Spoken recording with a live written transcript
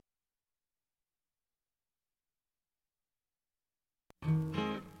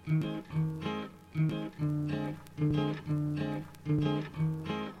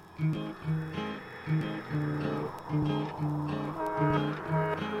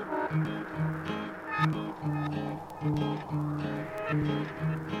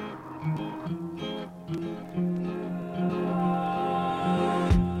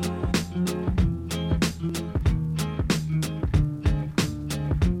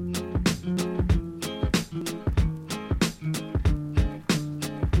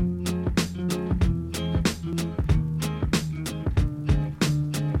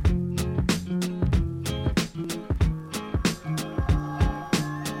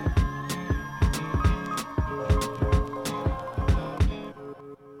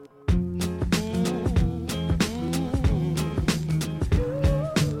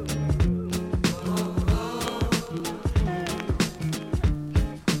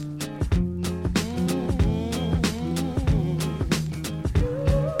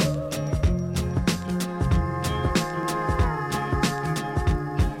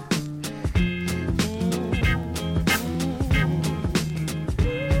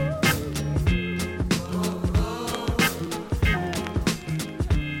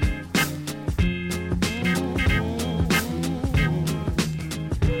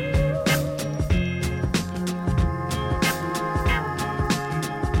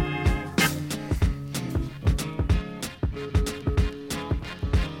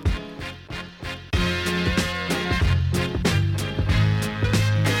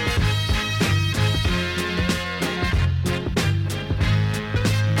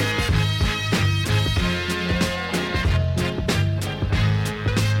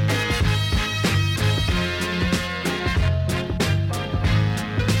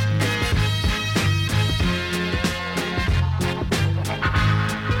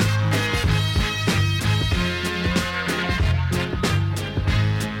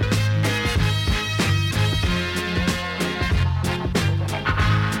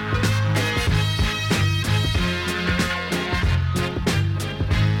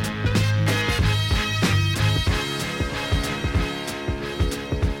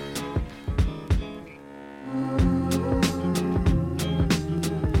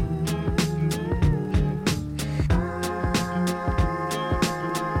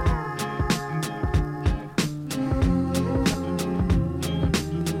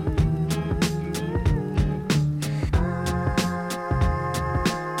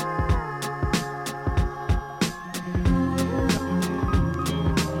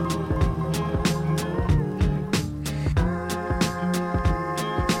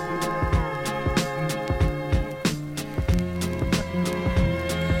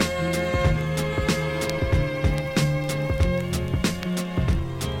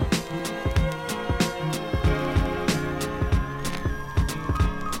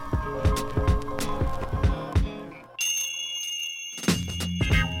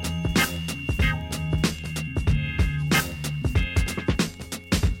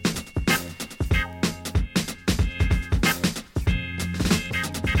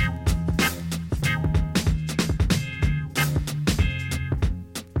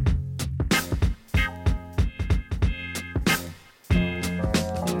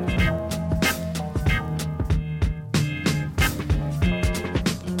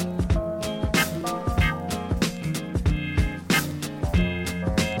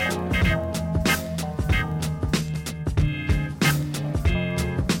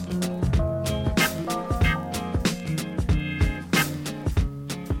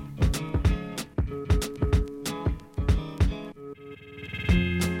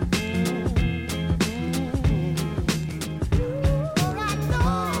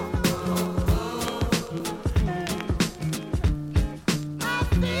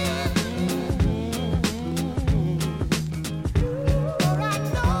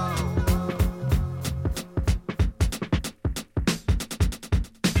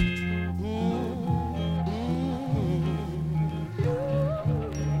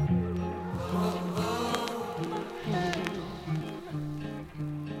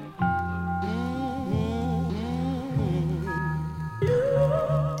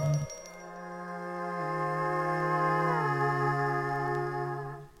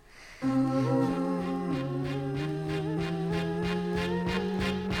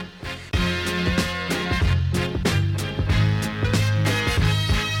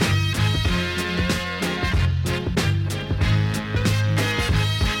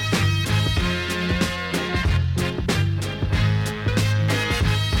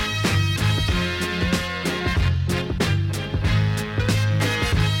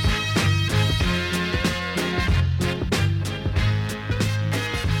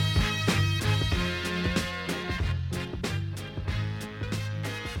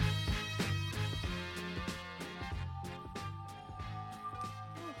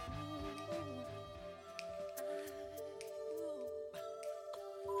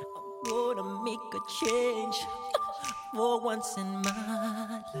gonna make a change for once in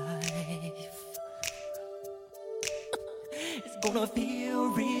my life. It's gonna feel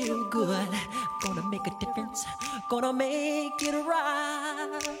real good. Gonna make a difference. Gonna make it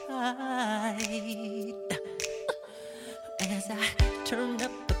right. As I turn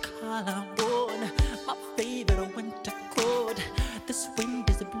up the collar on my favorite winter coat, this wind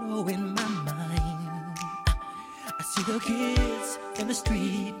is blowing my mind. I see the kids in the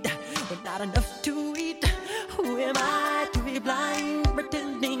street with not enough to eat. Who am I to be blind,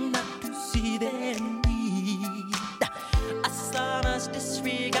 pretending not to see their need? A sonorous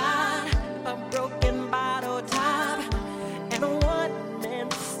disregard, a broken bottle top, and a one-man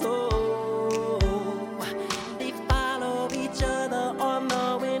soul. They follow each other on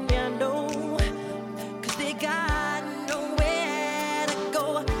the window, 'cause they got nowhere to go.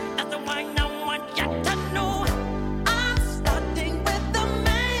 That's why I want you to know I'm starting with the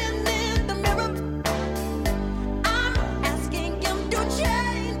man in the mirror. I'm asking him to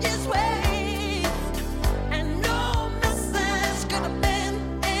change his ways, and no message could have been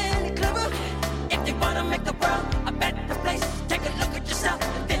any clearer. If you wanna make the world a better place, take a look at yourself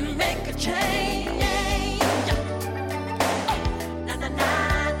and then make a change. Na na na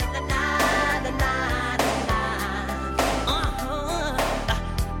na na na na na.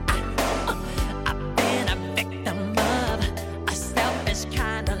 I've been a victim of a selfish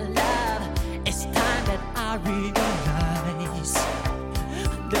kind of love. It's time that I realize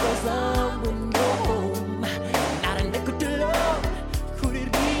there was someone no home, not a nickel to love. Could it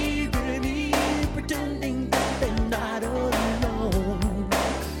be really me pretending that they're not alone?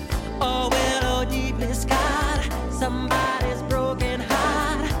 Oh, well, oh, deeply scarred, somebody's broken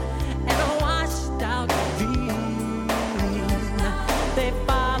heart and a washed out dream. They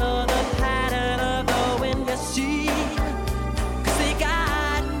follow the pattern of the wind, you see, 'cause they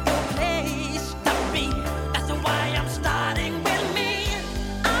got no place to be. That's why I'm starting with me.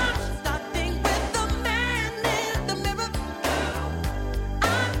 I'm starting with the man in the mirror.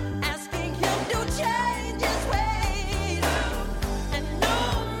 I'm asking him to change his ways, and no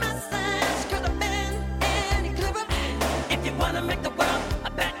message could have been any clearer. If you wanna make the world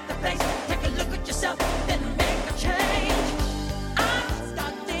a better place, take a look at yourself, then make a change. I'm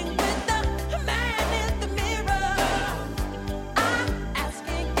starting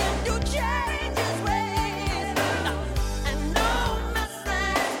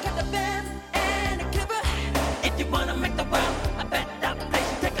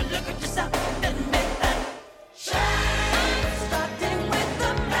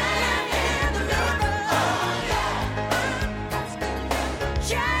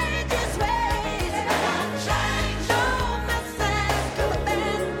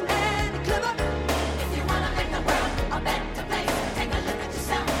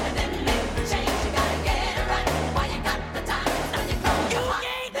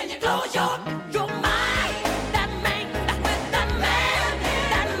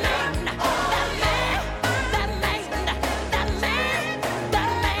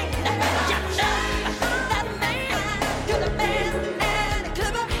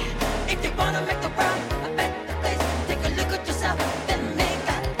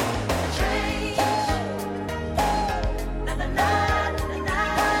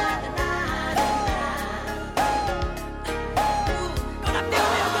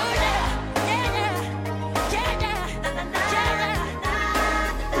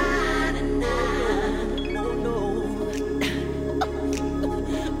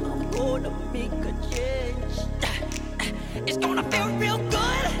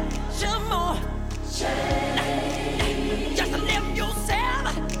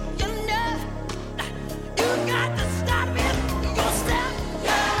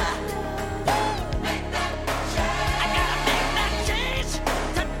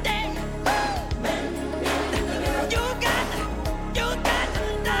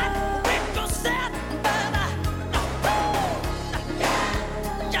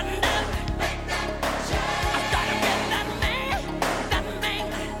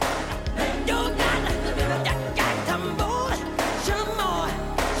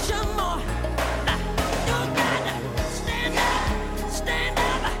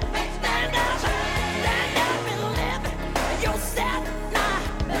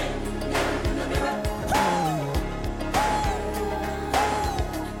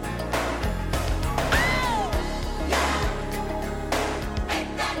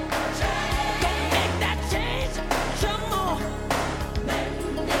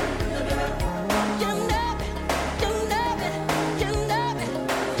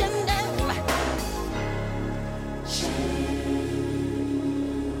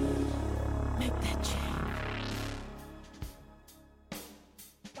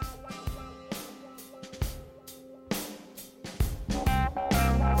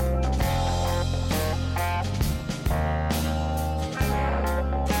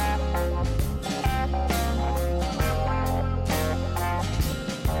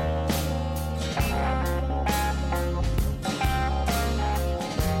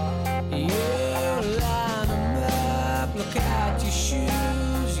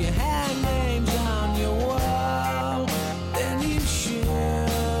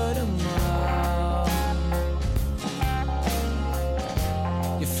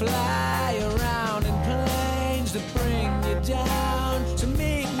fly around in planes that bring you down to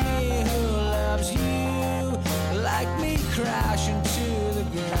meet me who loves you like me crashing to the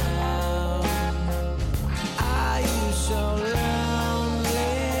ground. Are you so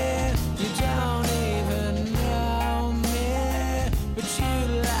lonely you don't even know me, but you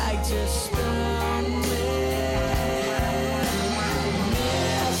like to spoon me?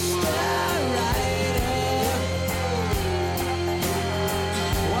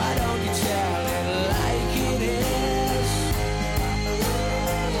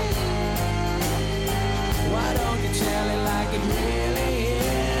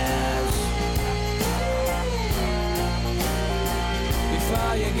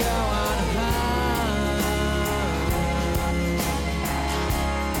 Before you go on home,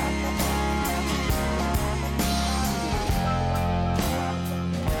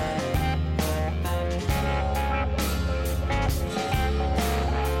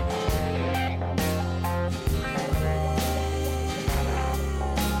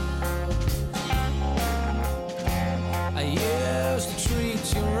 I used to treat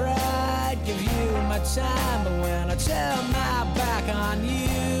you right, give you my time, but when I turn my back on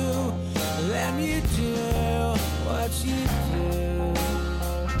you, then you do what you do.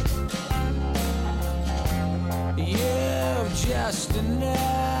 You've just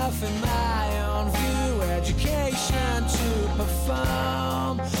enough in my own view, education to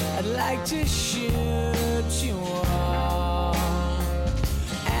perform. I'd like to shoot you all,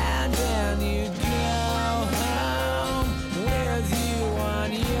 and then you go home with you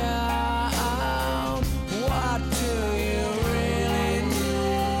on your own. What do you really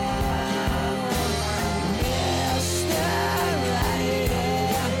know, Mr. Writer?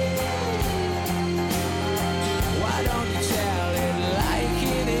 Why don't you tell it like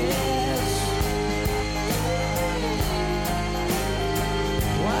it is?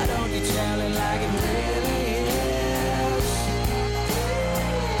 Why don't you tell it like it really is?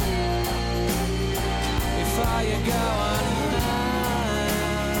 Before you go on home.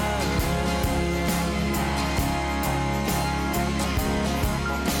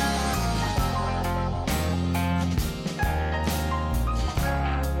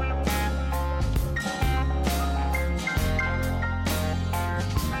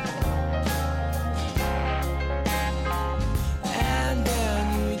 And then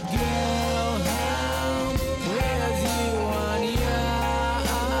you go home with you on your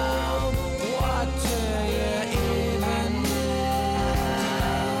own. What do you even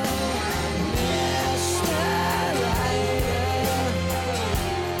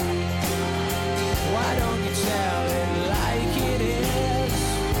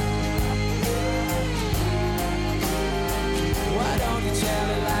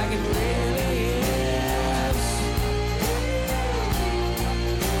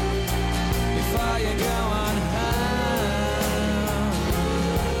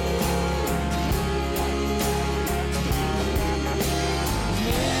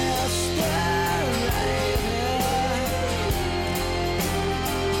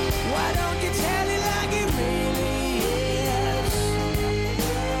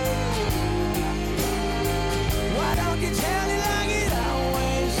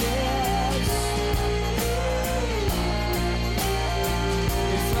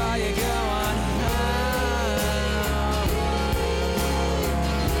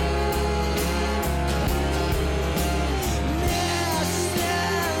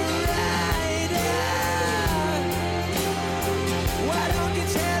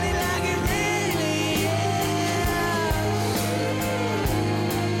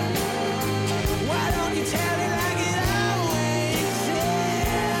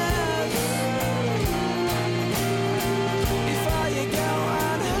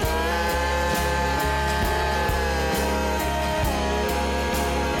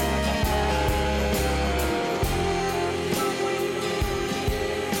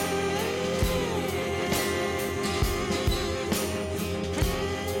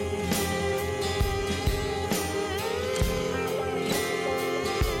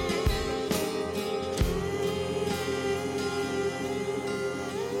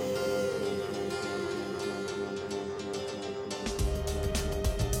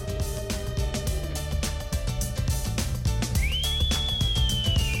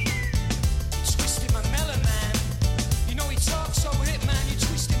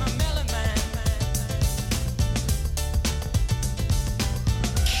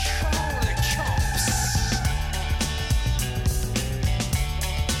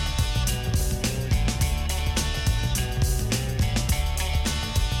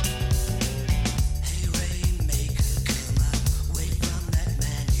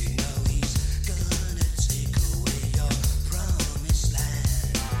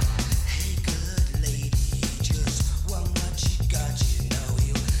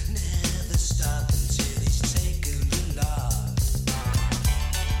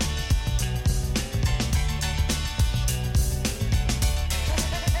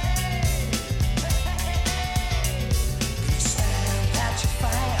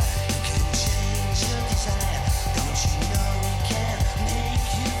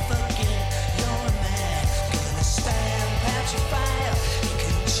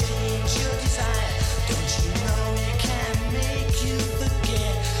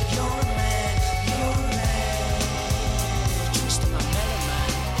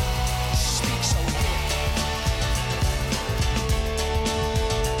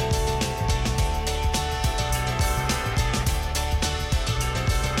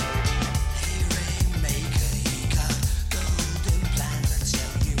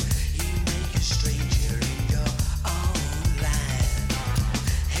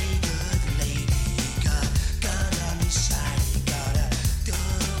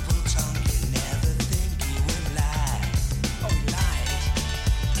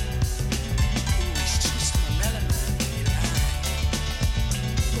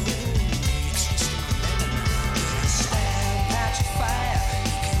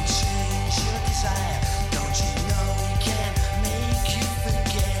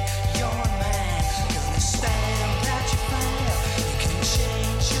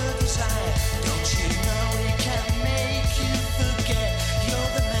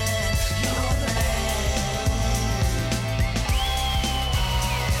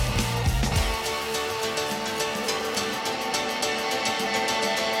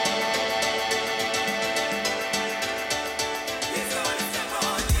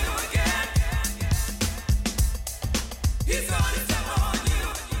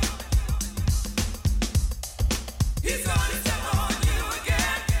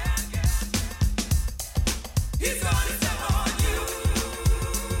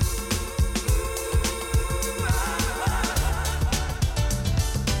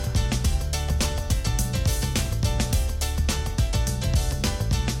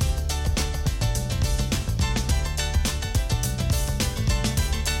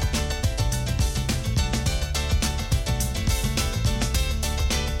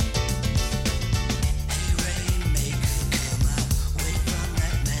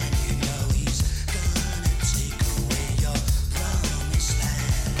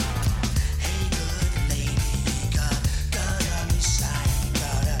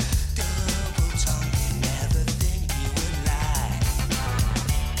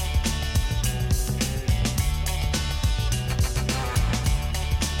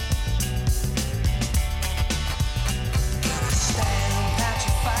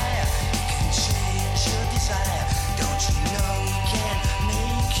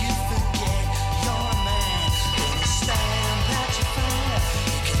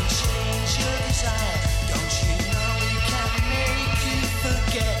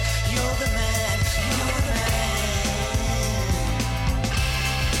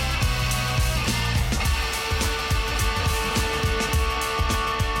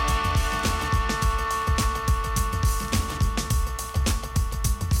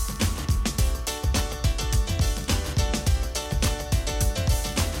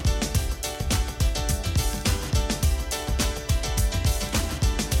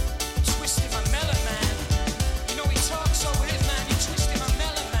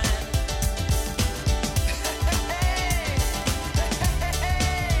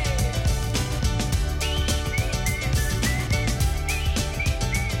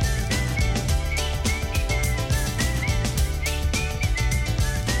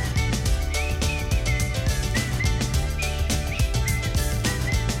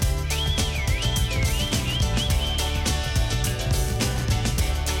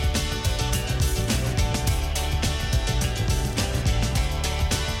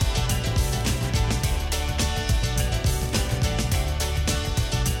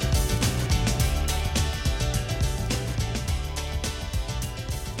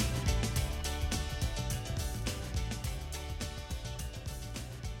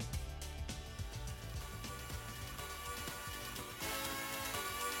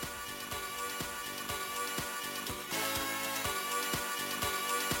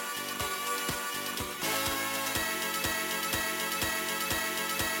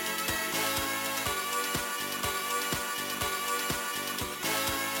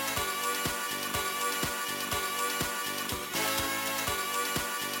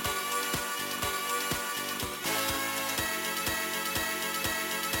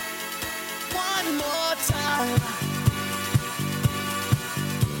One more time.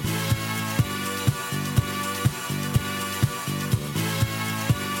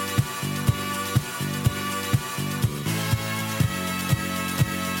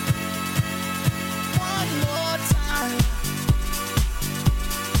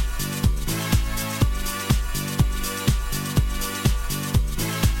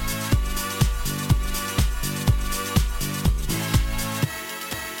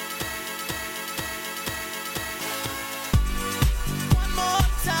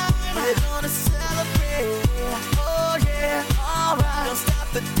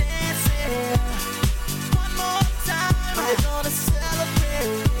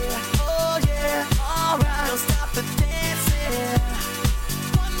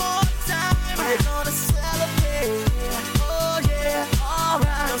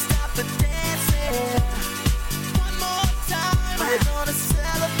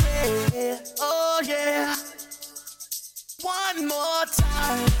 One more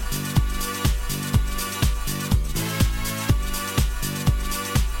time.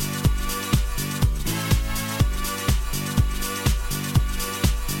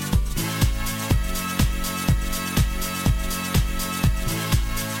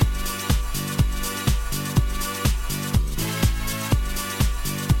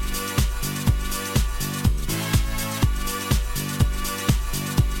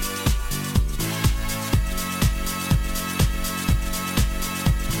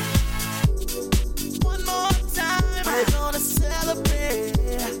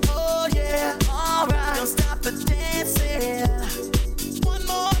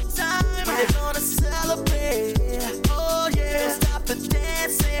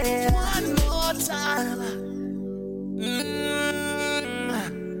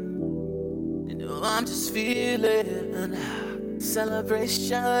 I'm just feeling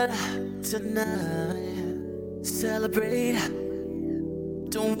celebration tonight. Celebrate,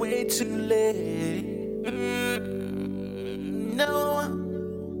 don't wait too late. No,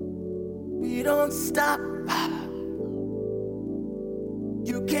 we don't stop.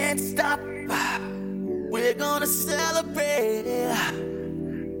 You can't stop. We're gonna celebrate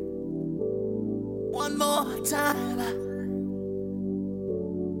one more time.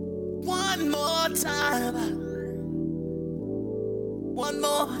 One more time. One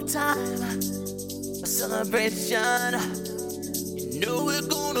more time. A celebration. You know we're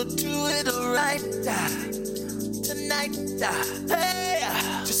gonna do it right tonight. Hey,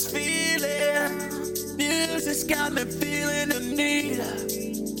 just feel it. Music's got me feeling the need.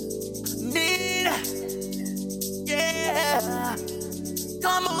 Yeah.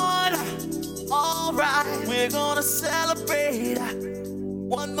 Come on. Alright, we're gonna celebrate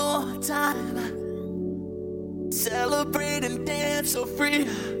one more time. Celebrate and dance so free.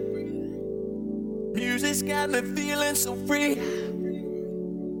 Music's got me feeling so free.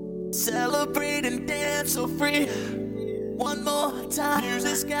 Celebrate and dance so free. One more time.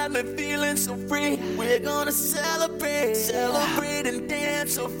 Music's got me feeling so free. We're gonna celebrate and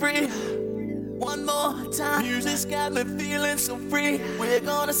dance so free. One more time. Music's got me feeling so free. We're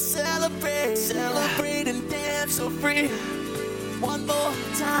gonna celebrate and dance so free. One more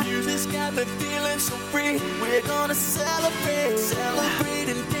time. Music's got me feeling so free. We're gonna celebrate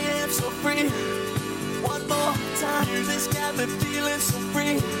and dance so free. One more time. Music's got me feeling so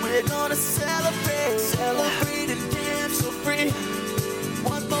free. We're gonna celebrate and dance so free.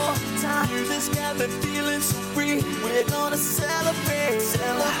 One more time. Music's got me feeling so free. We're gonna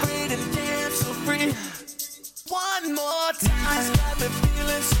celebrate and dance so free. One more time. Music's got me feeling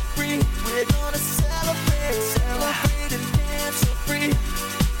so free. We're gonna celebrate and dance so free.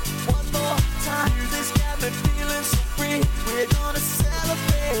 One more time. Music's got me feeling so free. We're gonna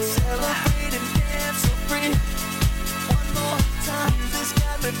celebrate and dance so free. One more time. Music's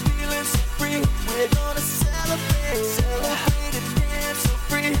got me feeling so free. We're gonna celebrate and dance so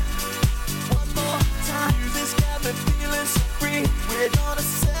free. One more time. Music's got me feeling so free. We're gonna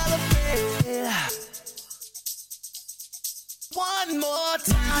celebrate. One more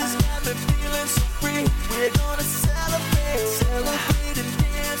time. Music's got me feeling so free. We're gonna celebrate and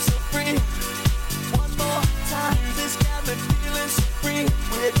dance so free. One more time. Music's got me feeling so free.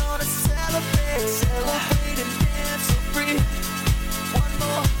 We're gonna celebrate and dance so free. One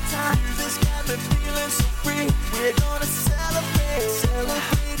more time. Music's got me feeling so free. We're gonna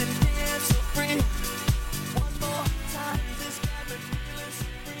celebrate and dance so free. One more time. Music's got me feeling so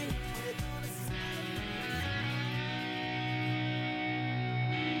free. We're gonna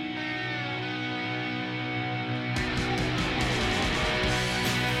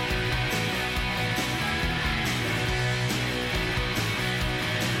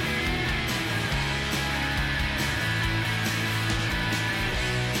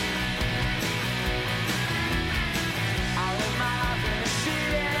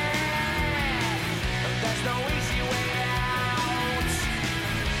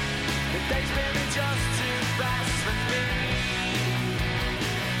Days moving just too fast for me.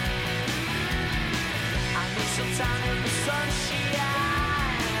 I need some time in the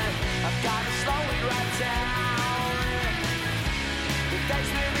sunshine. I've gotta slow it right down. The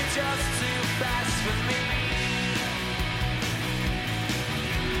days moving just too fast for me.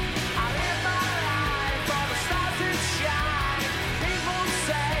 I live my life for the stars that shine. People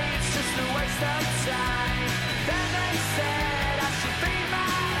say it's just a waste of time. Then they said I should be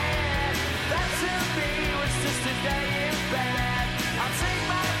my head. That to me was just a day in bed. I'll take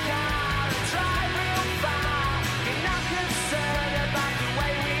my car and drive real far. You're not concerned about the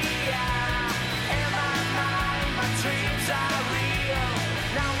way we are. In my mind, my dreams are real.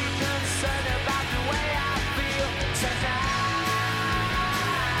 Now you're concerned about the way I feel. Tonight,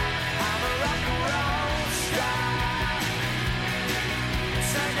 I'm a rock and roll star.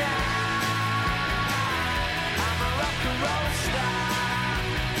 Tonight, I'm a rock and roll star.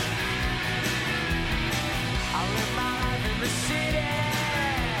 I live my life in the city.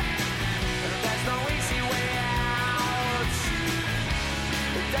 There's no easy way out.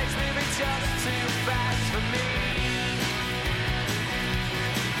 The days moving just too fast for me.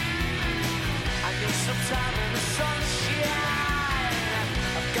 I need some time in the sunshine.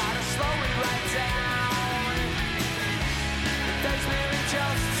 I've gotta slow it right down. The days moving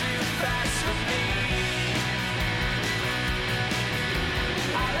just too fast for me.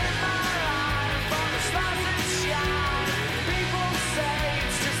 I live my life for the stars that shine. People say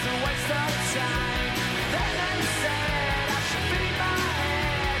it's just a waste of time. Then they said I should be my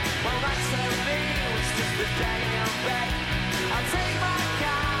head. Well, that's to me was just a day in bed. I'll take my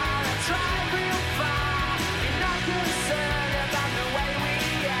car and drive real far. You're not concerned about the way we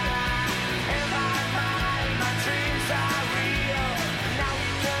are. In my mind, my dreams are real. Now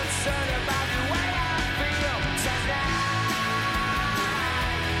you're concerned about the way I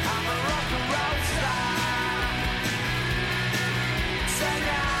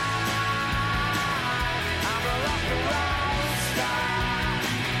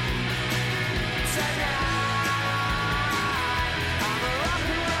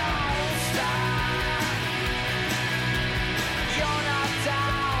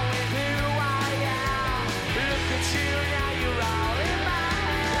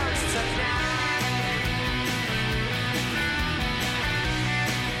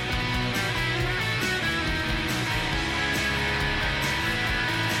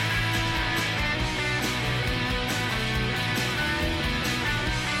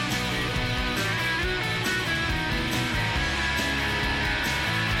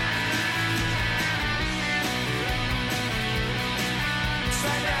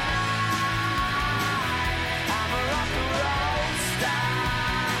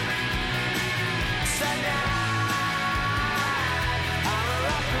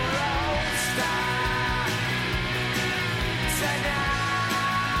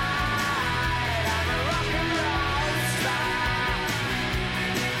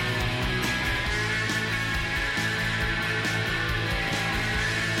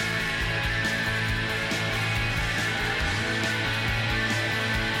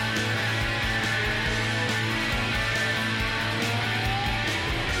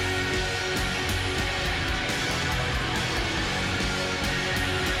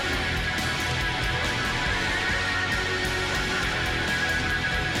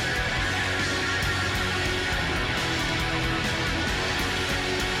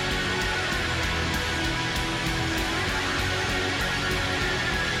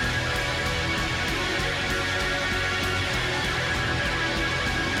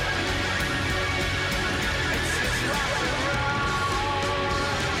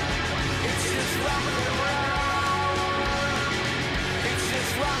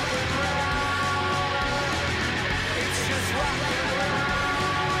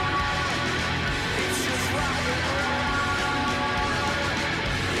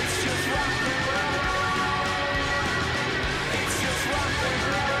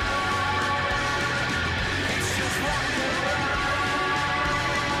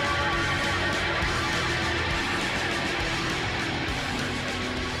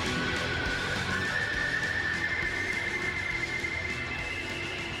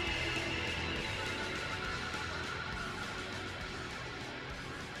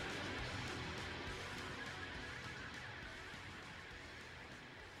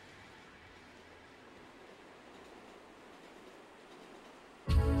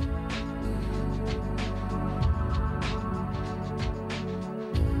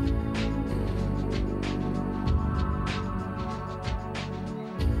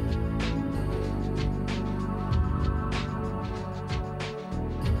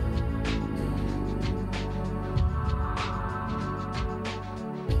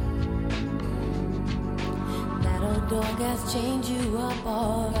has chained you up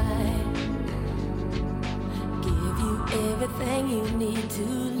alright. Give you everything you need to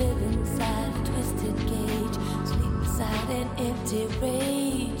live inside a twisted cage. Sleep beside an empty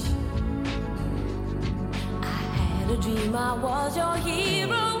rage. I had a dream I was your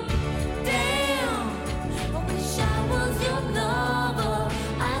hero. Damn, I wish I was your lover.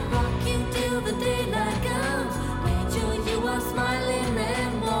 I'd rock you till the daylight comes. Made sure you are smiling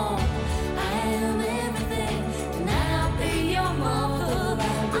and warm. I am everything. Tonight I'll be your mother.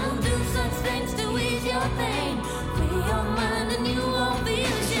 I'll do such things to ease your pain. Free your mind and you won't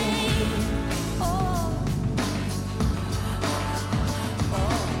feel ashamed. Oh,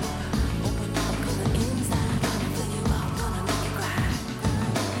 oh, open up, gonna inside, gonna fill you up, gonna make you cry.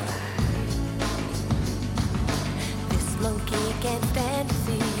 This monkey can't stand to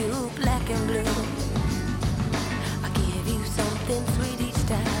see you black and blue. I give you something sweet each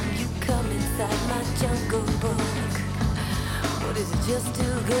time you come inside my jungle book. But is it just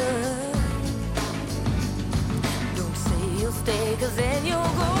too good? Don't say you'll stay, cause then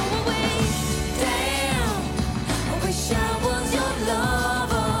you'll go away. Damn, I wish I was your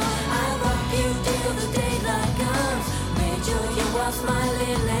lover. I'd rock you till the daylight comes. Made sure you are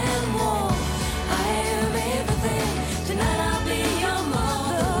smiling and warm. I am everything. Tonight I'll be your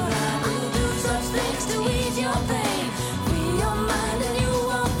mother. I'll do such things to ease your pain. Free your mind and you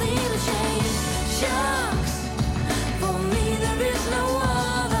won't feel ashamed. Shucks, for me there is no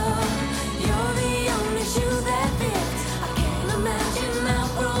other. You're the only shoe that fits. I can't imagine I'll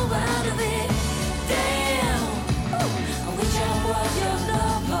grow out of it. Damn, I wish I was your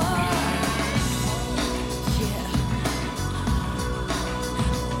lover. Yeah.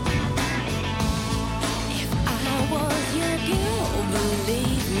 If I was your girl,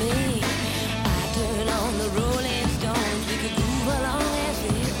 believe me, I'd turn on the Rolling Stones. We could move along and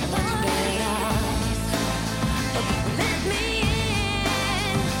feel much better. Let me in.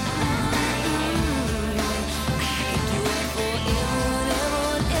 I could do it forever,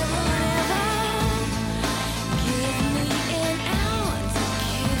 ever, ever, ever. Give me an hour to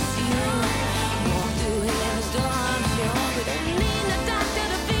kiss you. Walk through heaven's door, I'm sure. We don't need a doctor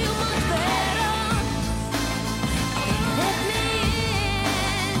to feel much better. Let me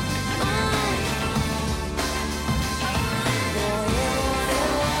in. Forever,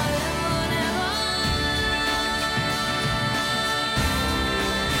 ever, ever.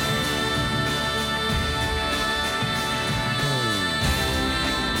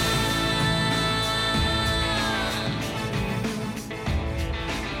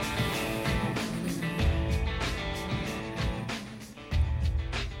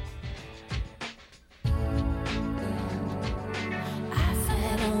 I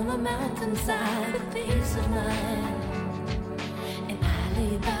sat on a mountainside with peace of mind, and I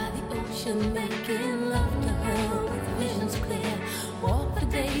lay by the ocean making love to her with visions clear. Walk for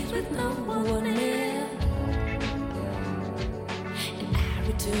days with no one near, and I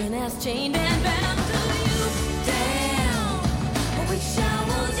return as chained and bound to you. Damn, I wish I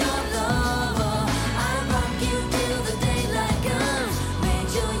was your lover. I'd rock you till the daylight comes. Make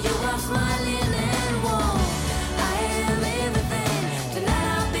sure you are smiling and warm. I am everything. Tonight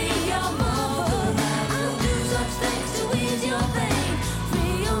I'll be your mother. I'll do such things to ease your pain.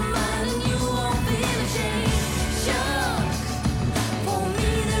 Free your mind and you won't feel ashamed. Shucks, for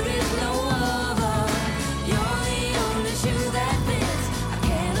me there is no other. You're the only shoe that fits. I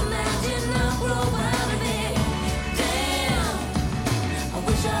can't imagine I'll grow out of it. Damn, I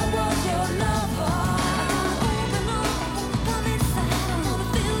wish I was your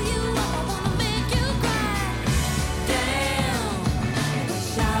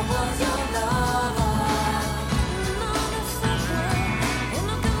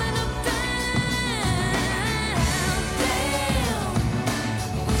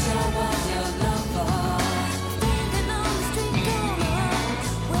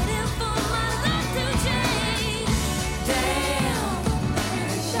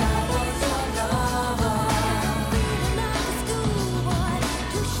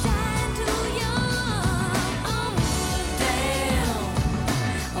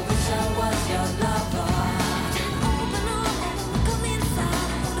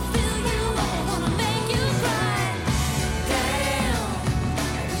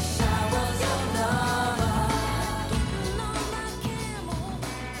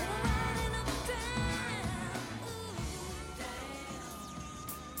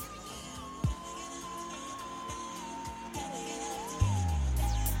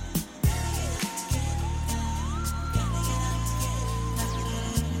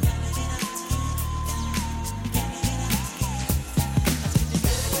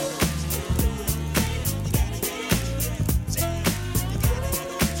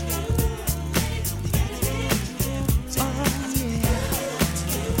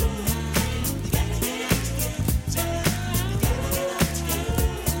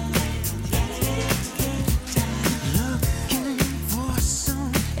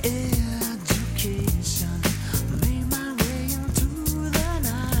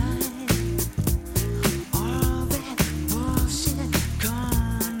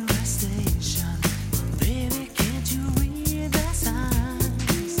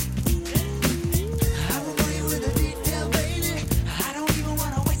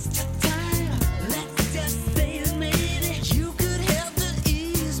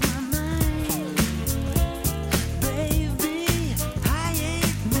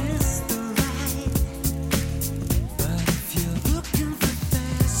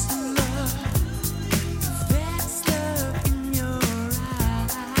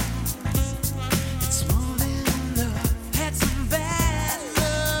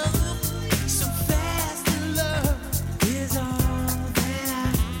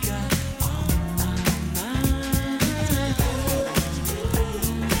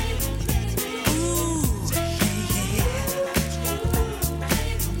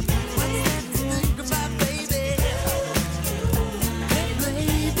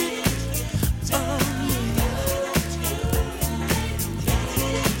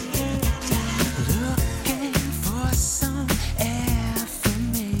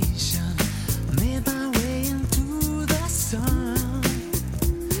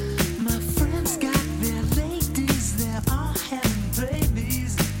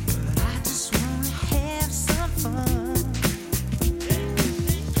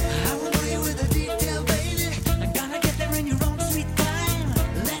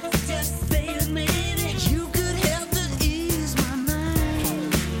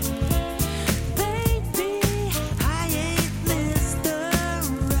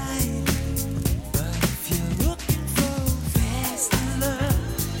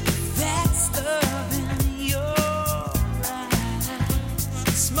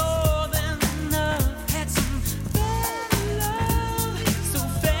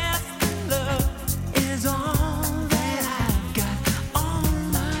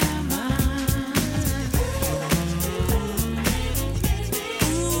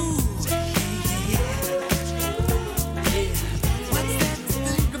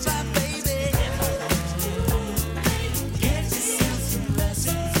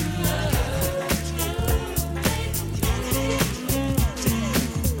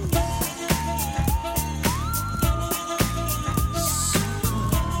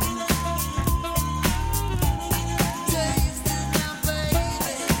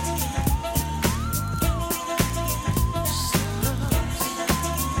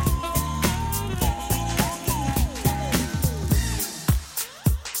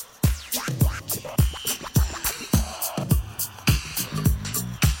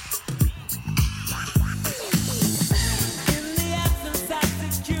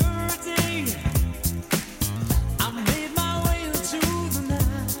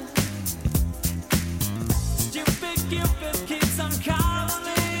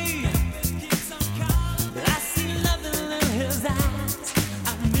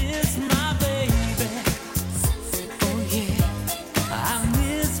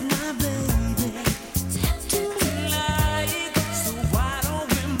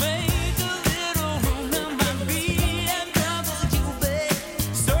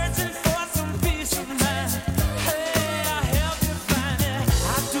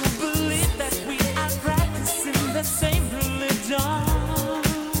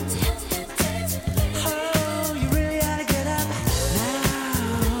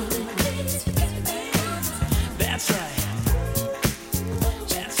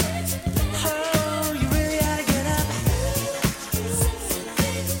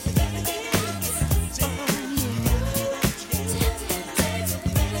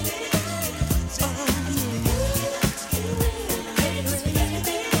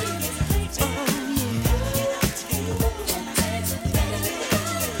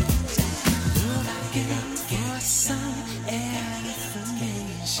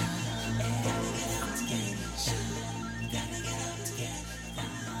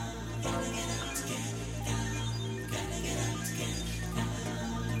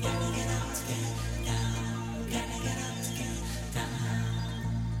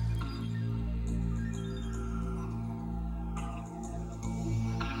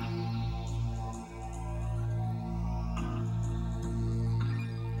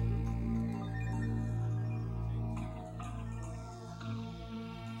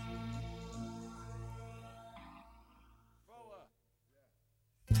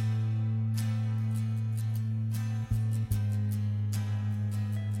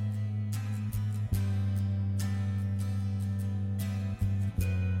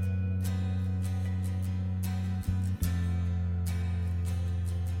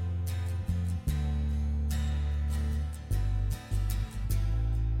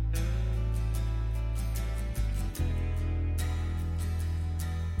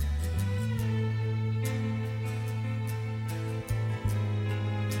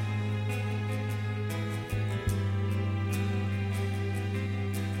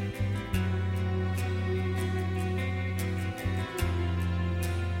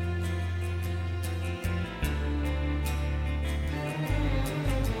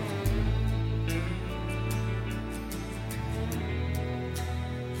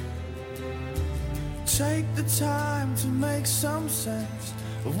Take the time to make some sense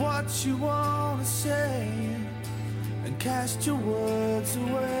of what you want to say, and cast your words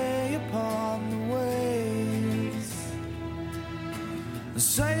away upon the waves, and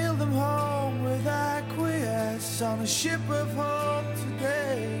sail them home with acquiesce on a ship of hope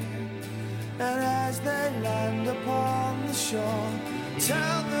today. And as they land upon the shore,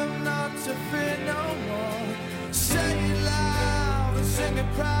 tell them not to fear no more. Say it loud and sing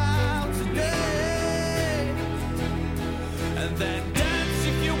it proud today. And then dance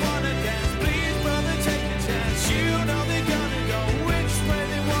if you wanna dance. Please, brother, take a chance. You know they're gonna go which way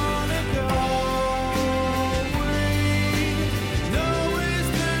they wanna go. All we know is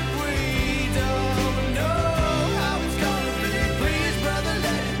that we don't know how it's gonna be. Please, brother,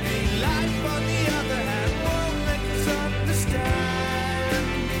 let it be. Life, on the other hand, won't make us understand.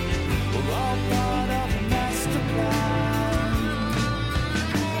 We're all part of a master plan.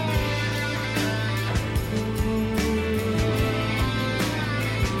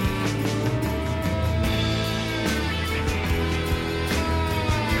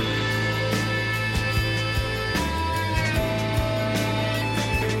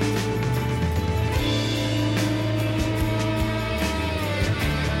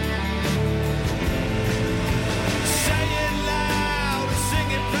 Say it loud and sing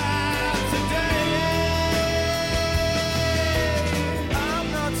it proud today. I'm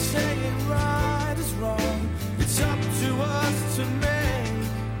not saying right is wrong. It's up to us to make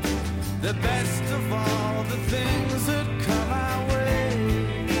the best of all the things that come our way.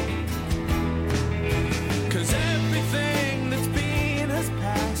 'Cause everything that's been has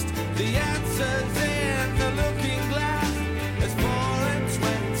passed. The answer's in the looking glass. There's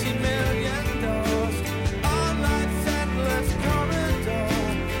 420 million doors on life's endless corridor.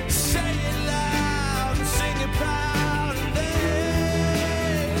 Say it loud and sing it proud, and they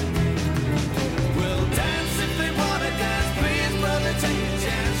will dance if they wanna dance. Please, brother, take a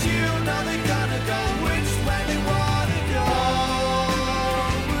chance. You know they're gonna go which way they wanna go.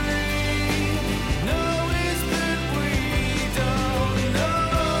 All we know is that we don't know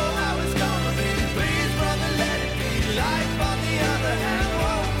how it's gonna be. Please, brother, let it be. Life, on the other hand,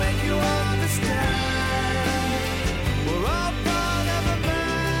 won't make you understand. We're all part of a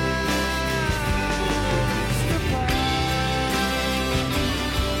master plan.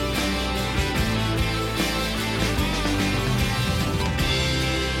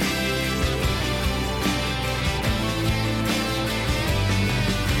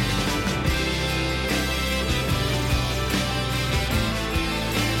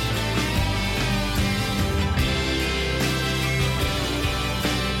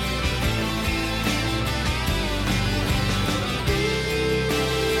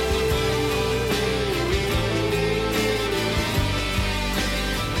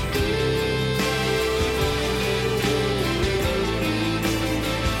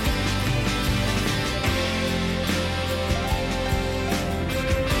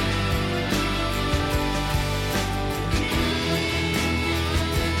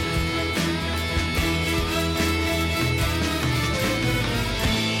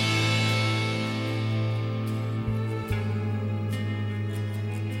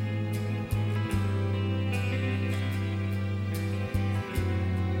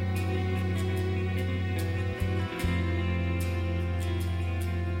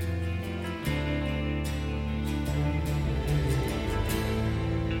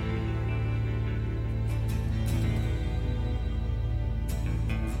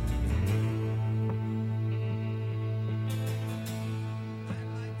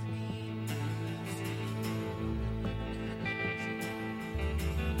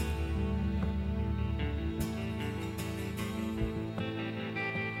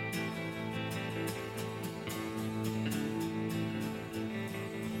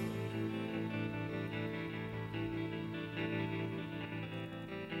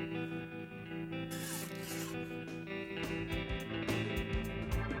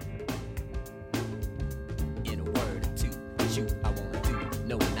 In a word or two, it's you I wanna do.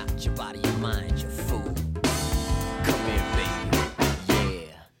 No, not your body, your mind, you fool. Come here, baby.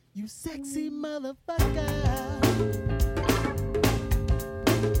 Yeah. You sexy motherfucker.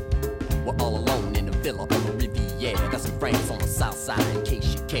 We're all alone in a villa on the Riviera. Got some friends on the south side in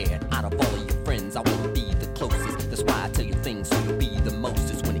case you cared. Out of all of your friends, I wanna be the closest. That's why I tell you things so you'll be the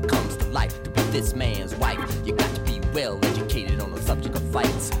mostest. When it comes to life, to be this man's wife, you got to be well educated on the subject of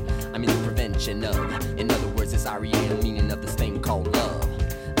fights. I mean the prevention of. In other words, it's REM, meaning of this thing called love.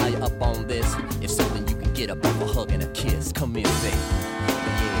 Are you up on this? If so, then you can get up off a hug and a kiss. Come here, baby.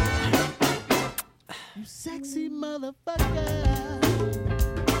 Yeah. You sexy motherfucker.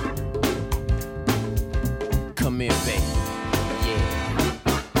 Come here, baby.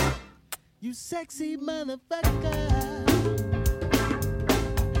 Yeah. You sexy motherfucker.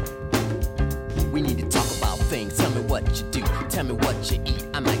 We need to talk about things. Tell me what you do. Tell me what you eat.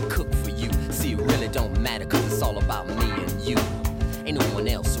 I might cook for you. See, it really don't matter, cause it's all about me and you. Ain't no one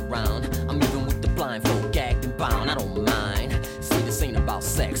else around. I'm even with the blindfold, gagged and bound. I don't mind. See, this ain't about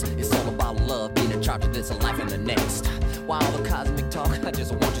sex. It's all about love, being in charge of this life and the next. Why all the cosmic talk? I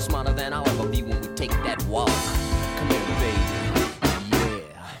just want you smarter than I'll ever be when we take that walk. Come here, baby.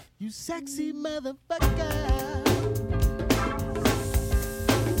 Yeah. You sexy motherfucker.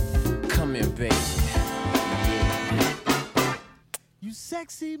 Come here, baby. Yeah. You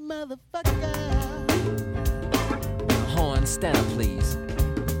sexy motherfucker. Horn, stand up, please.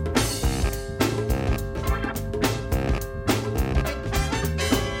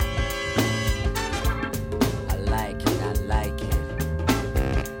 I like it, I like it.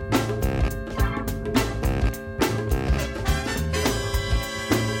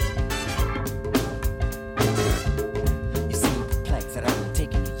 You seem perplexed that I haven't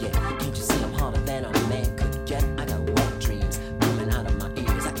taken it yet. Can't you see I'm harder than a man could get? I got wet dreams coming out of my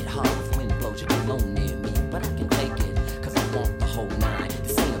ears. I get hard if wind blows you alone near me, but I can take it, cause I want the whole nine.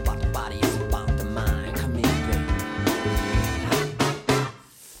 This ain't about the body, it's about the mind. Come here, baby.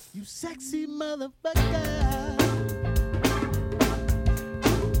 You sexy motherfucker.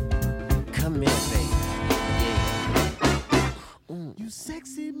 Come here, baby. Yeah. You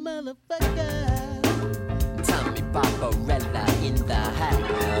sexy motherfucker. Tommy Barbarella in the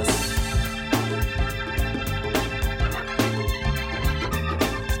house.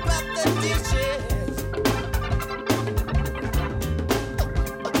 Scrub the dishes.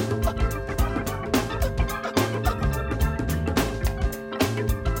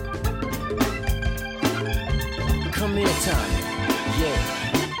 Come here, Tommy. Yeah.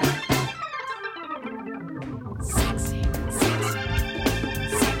 Sexy, sexy,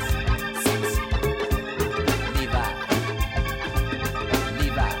 sexy, sexy.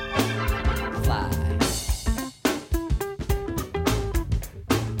 Levi, fly.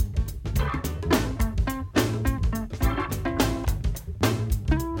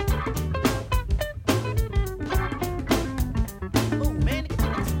 Oh man, it's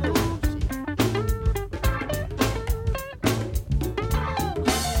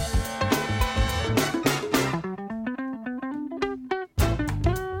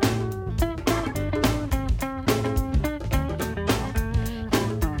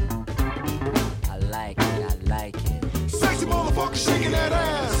I like it. Sexy motherfucker shaking that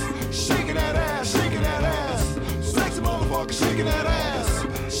ass. Shaking that ass, shaking that ass. Sexy motherfucker shaking that ass.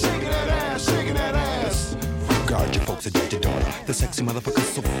 Shaking that ass, shaking that ass. Guard your folks, adopt your daughter. The sexy motherfucker's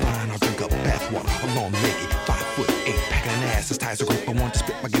so fine, I'll drink up bathwater. A long legged, 5'8", packing an ass as tight as a grape. I want to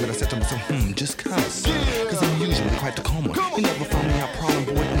spit, I give it a set to myself, just cause. Cause I'm usually quite the calm one. You never found me out problem,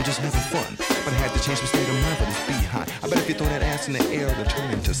 boy, I'm just having fun. But I had to change my state of mind for this beehive. I bet if you throw that ass in the air, it'll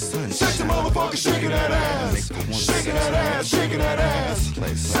turn into sunshine. Sexy motherfucker shaking that ass. Shaking that ass, shaking that ass.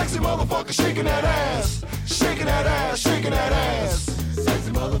 Sexy motherfucker shaking that ass. Shaking that ass, shaking that ass.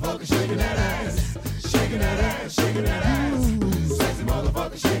 Sexy motherfucker shaking that ass. Shaking that ass, shaking that ass. Sexy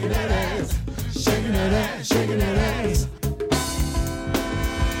motherfucker shaking that ass. Shaking that ass, shaking that ass.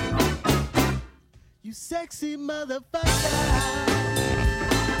 You sexy motherfucker.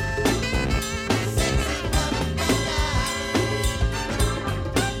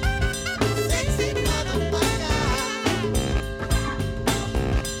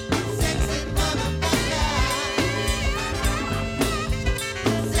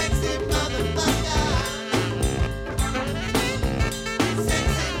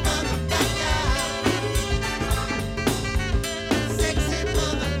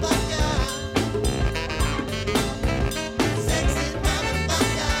 Sexy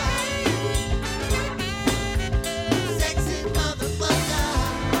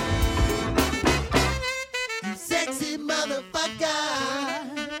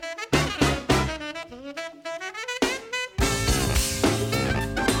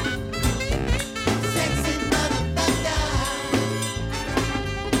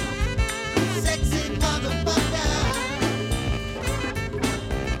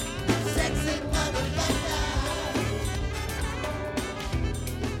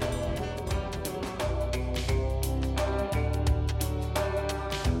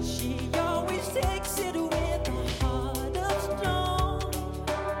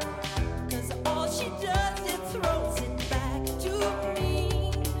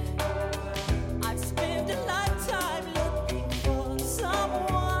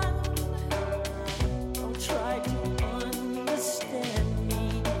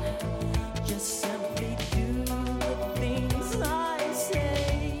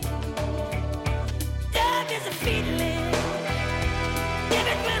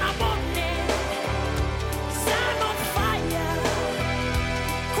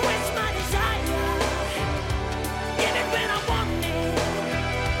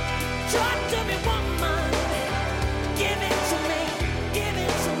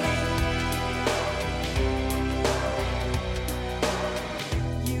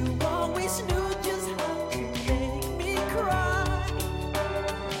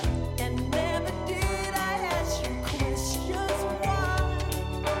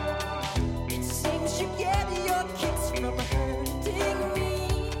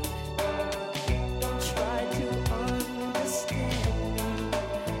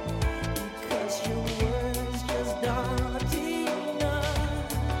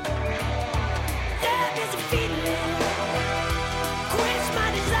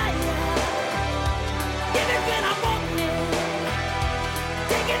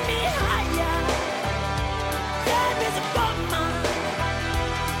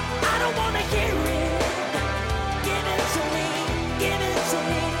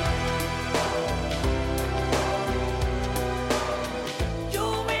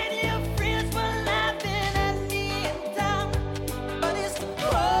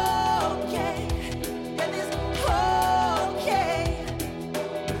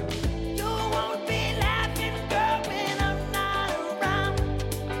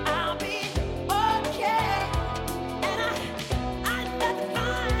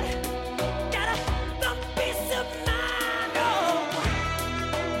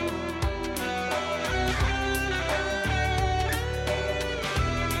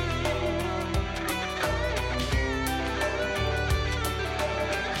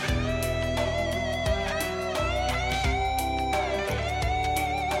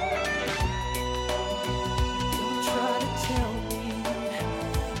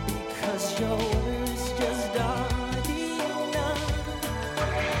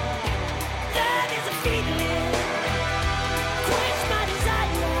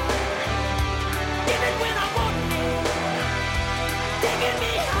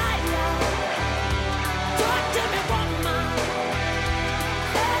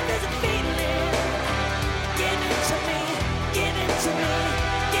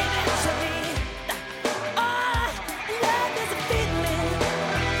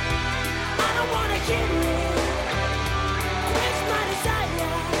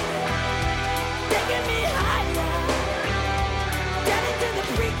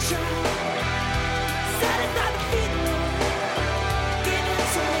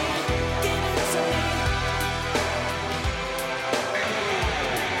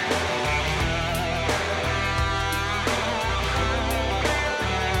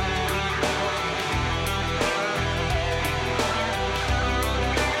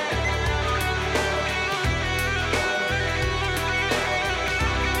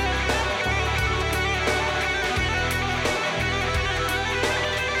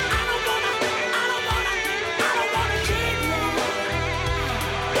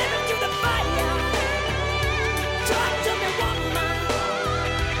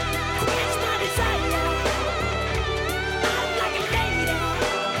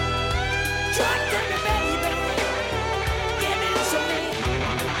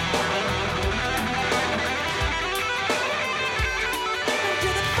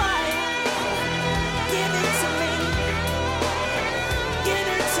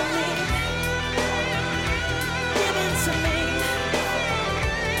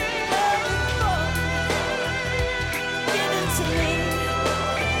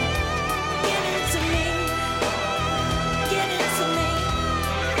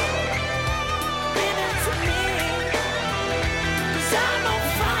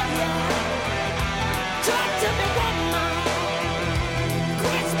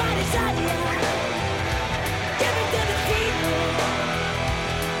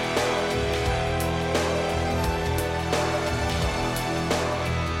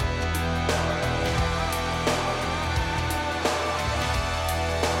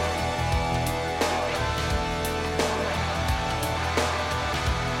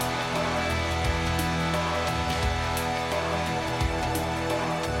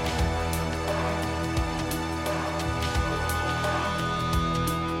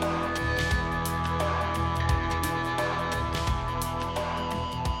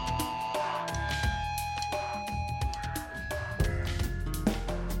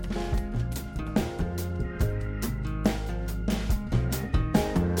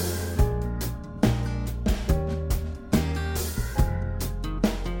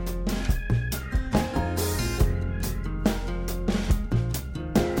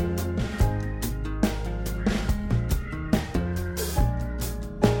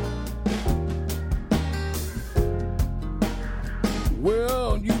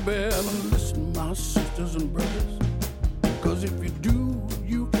better listen, my sisters and brothers, 'cause if you do,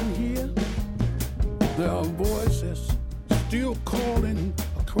 you can hear there are voices still calling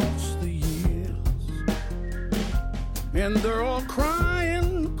across the years, and they're all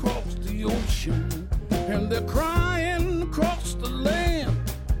crying across the ocean, and they're crying across the land,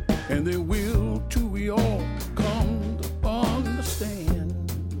 and they will till we all come to understand.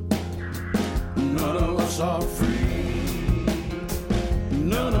 None of us are free.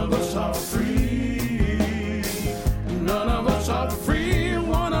 None of us are free. None of us are free.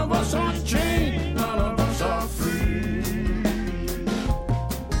 One of us are chained. None of us are free.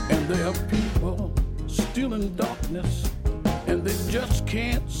 And there are people still in darkness, and they just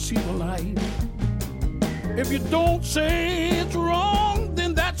can't see the light. If you don't say it's wrong,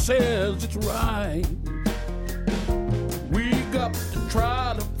 then that says it's right. We got to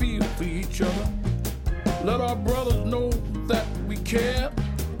try to feel for each other. Let our brothers know that we care.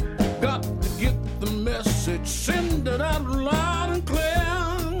 Got to get the message, send it out loud and clear.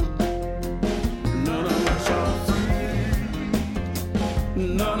 None of us are free.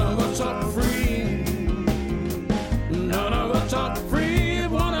 None of us are free. None of us are free.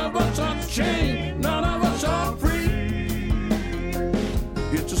 One of us are chained. None of us are free.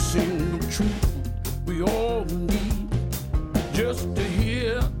 It's a single truth we all need, just to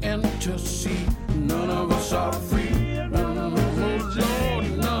hear and to see. None of us are free. Oh Lord,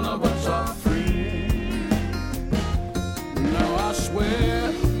 none of us are free. Now I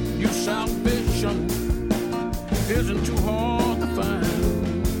swear your salvation isn't too hard to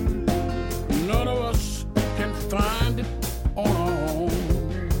find. None of us can find it on our own.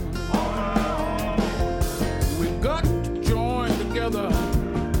 We've got to join together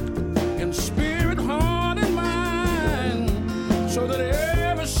in spirit, heart, and mind, so that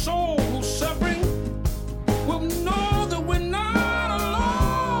every soul who's suffering will know that we're not alone.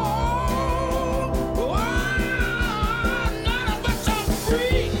 Oh, none of us are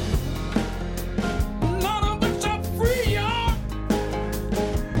free. None of us are free, y'all.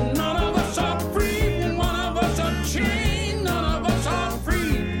 None of us are free. One of us are chained. None of us are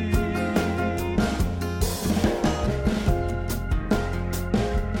free.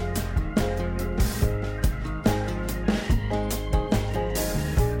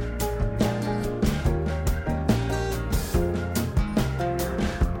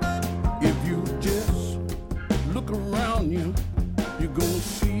 If you just look around you, you're gonna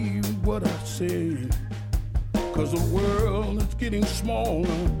see what I say. 'Cause the world is getting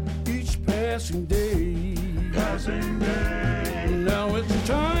smaller each passing day. Now it's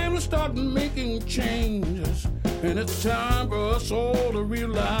time to start making changes, and it's time for us all to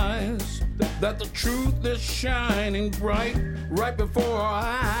realize that the truth is shining bright right before our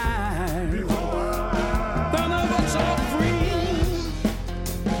eyes. None of us are free.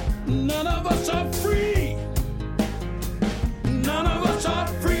 None of us are free. None of us are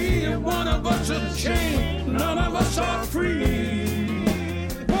free. One of us is chained. None of us are free.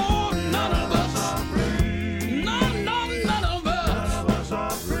 Oh, none of us are free. None of us. None of us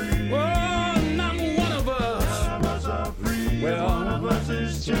are free. Well, not one of us. None of us are free. Well, one of us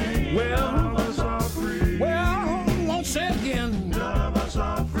is chained. Well, none of us are free. Well, won't say it again. None of us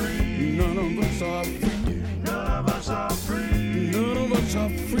are free. None of us are free. None of us are free. None of us are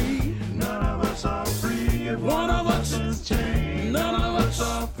free. None of us are free. One of us is chained. None of us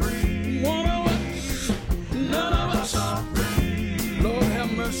are free. One of us. None of us are free. Lord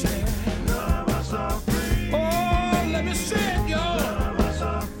have mercy. None of us are free. Oh, let me say it, y'all. None of us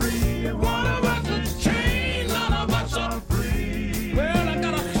are free. One of us is chained. None of us are free. Well, I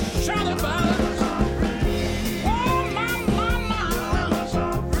gotta shout about it. Oh, my. None of us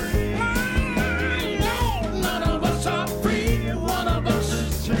are free. No, none of us are free. One of us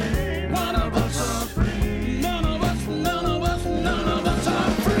is chained. One of us are free. None of us are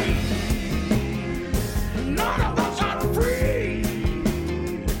free. None of us are free.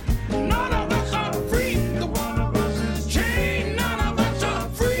 None of us are free. The one of us is chained. None of us are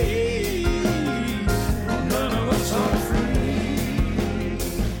free. None of us are free.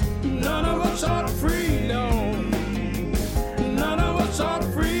 None of us are free. No. None of us are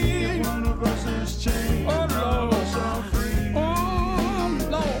free. One of us is chained. Oh Lord. None of us are free. Oh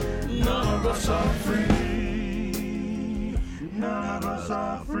Lord. None of us are free. None of us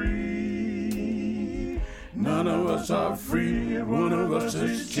are free. None of us are free. One of us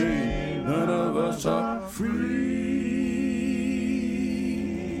is chained. None of us are free.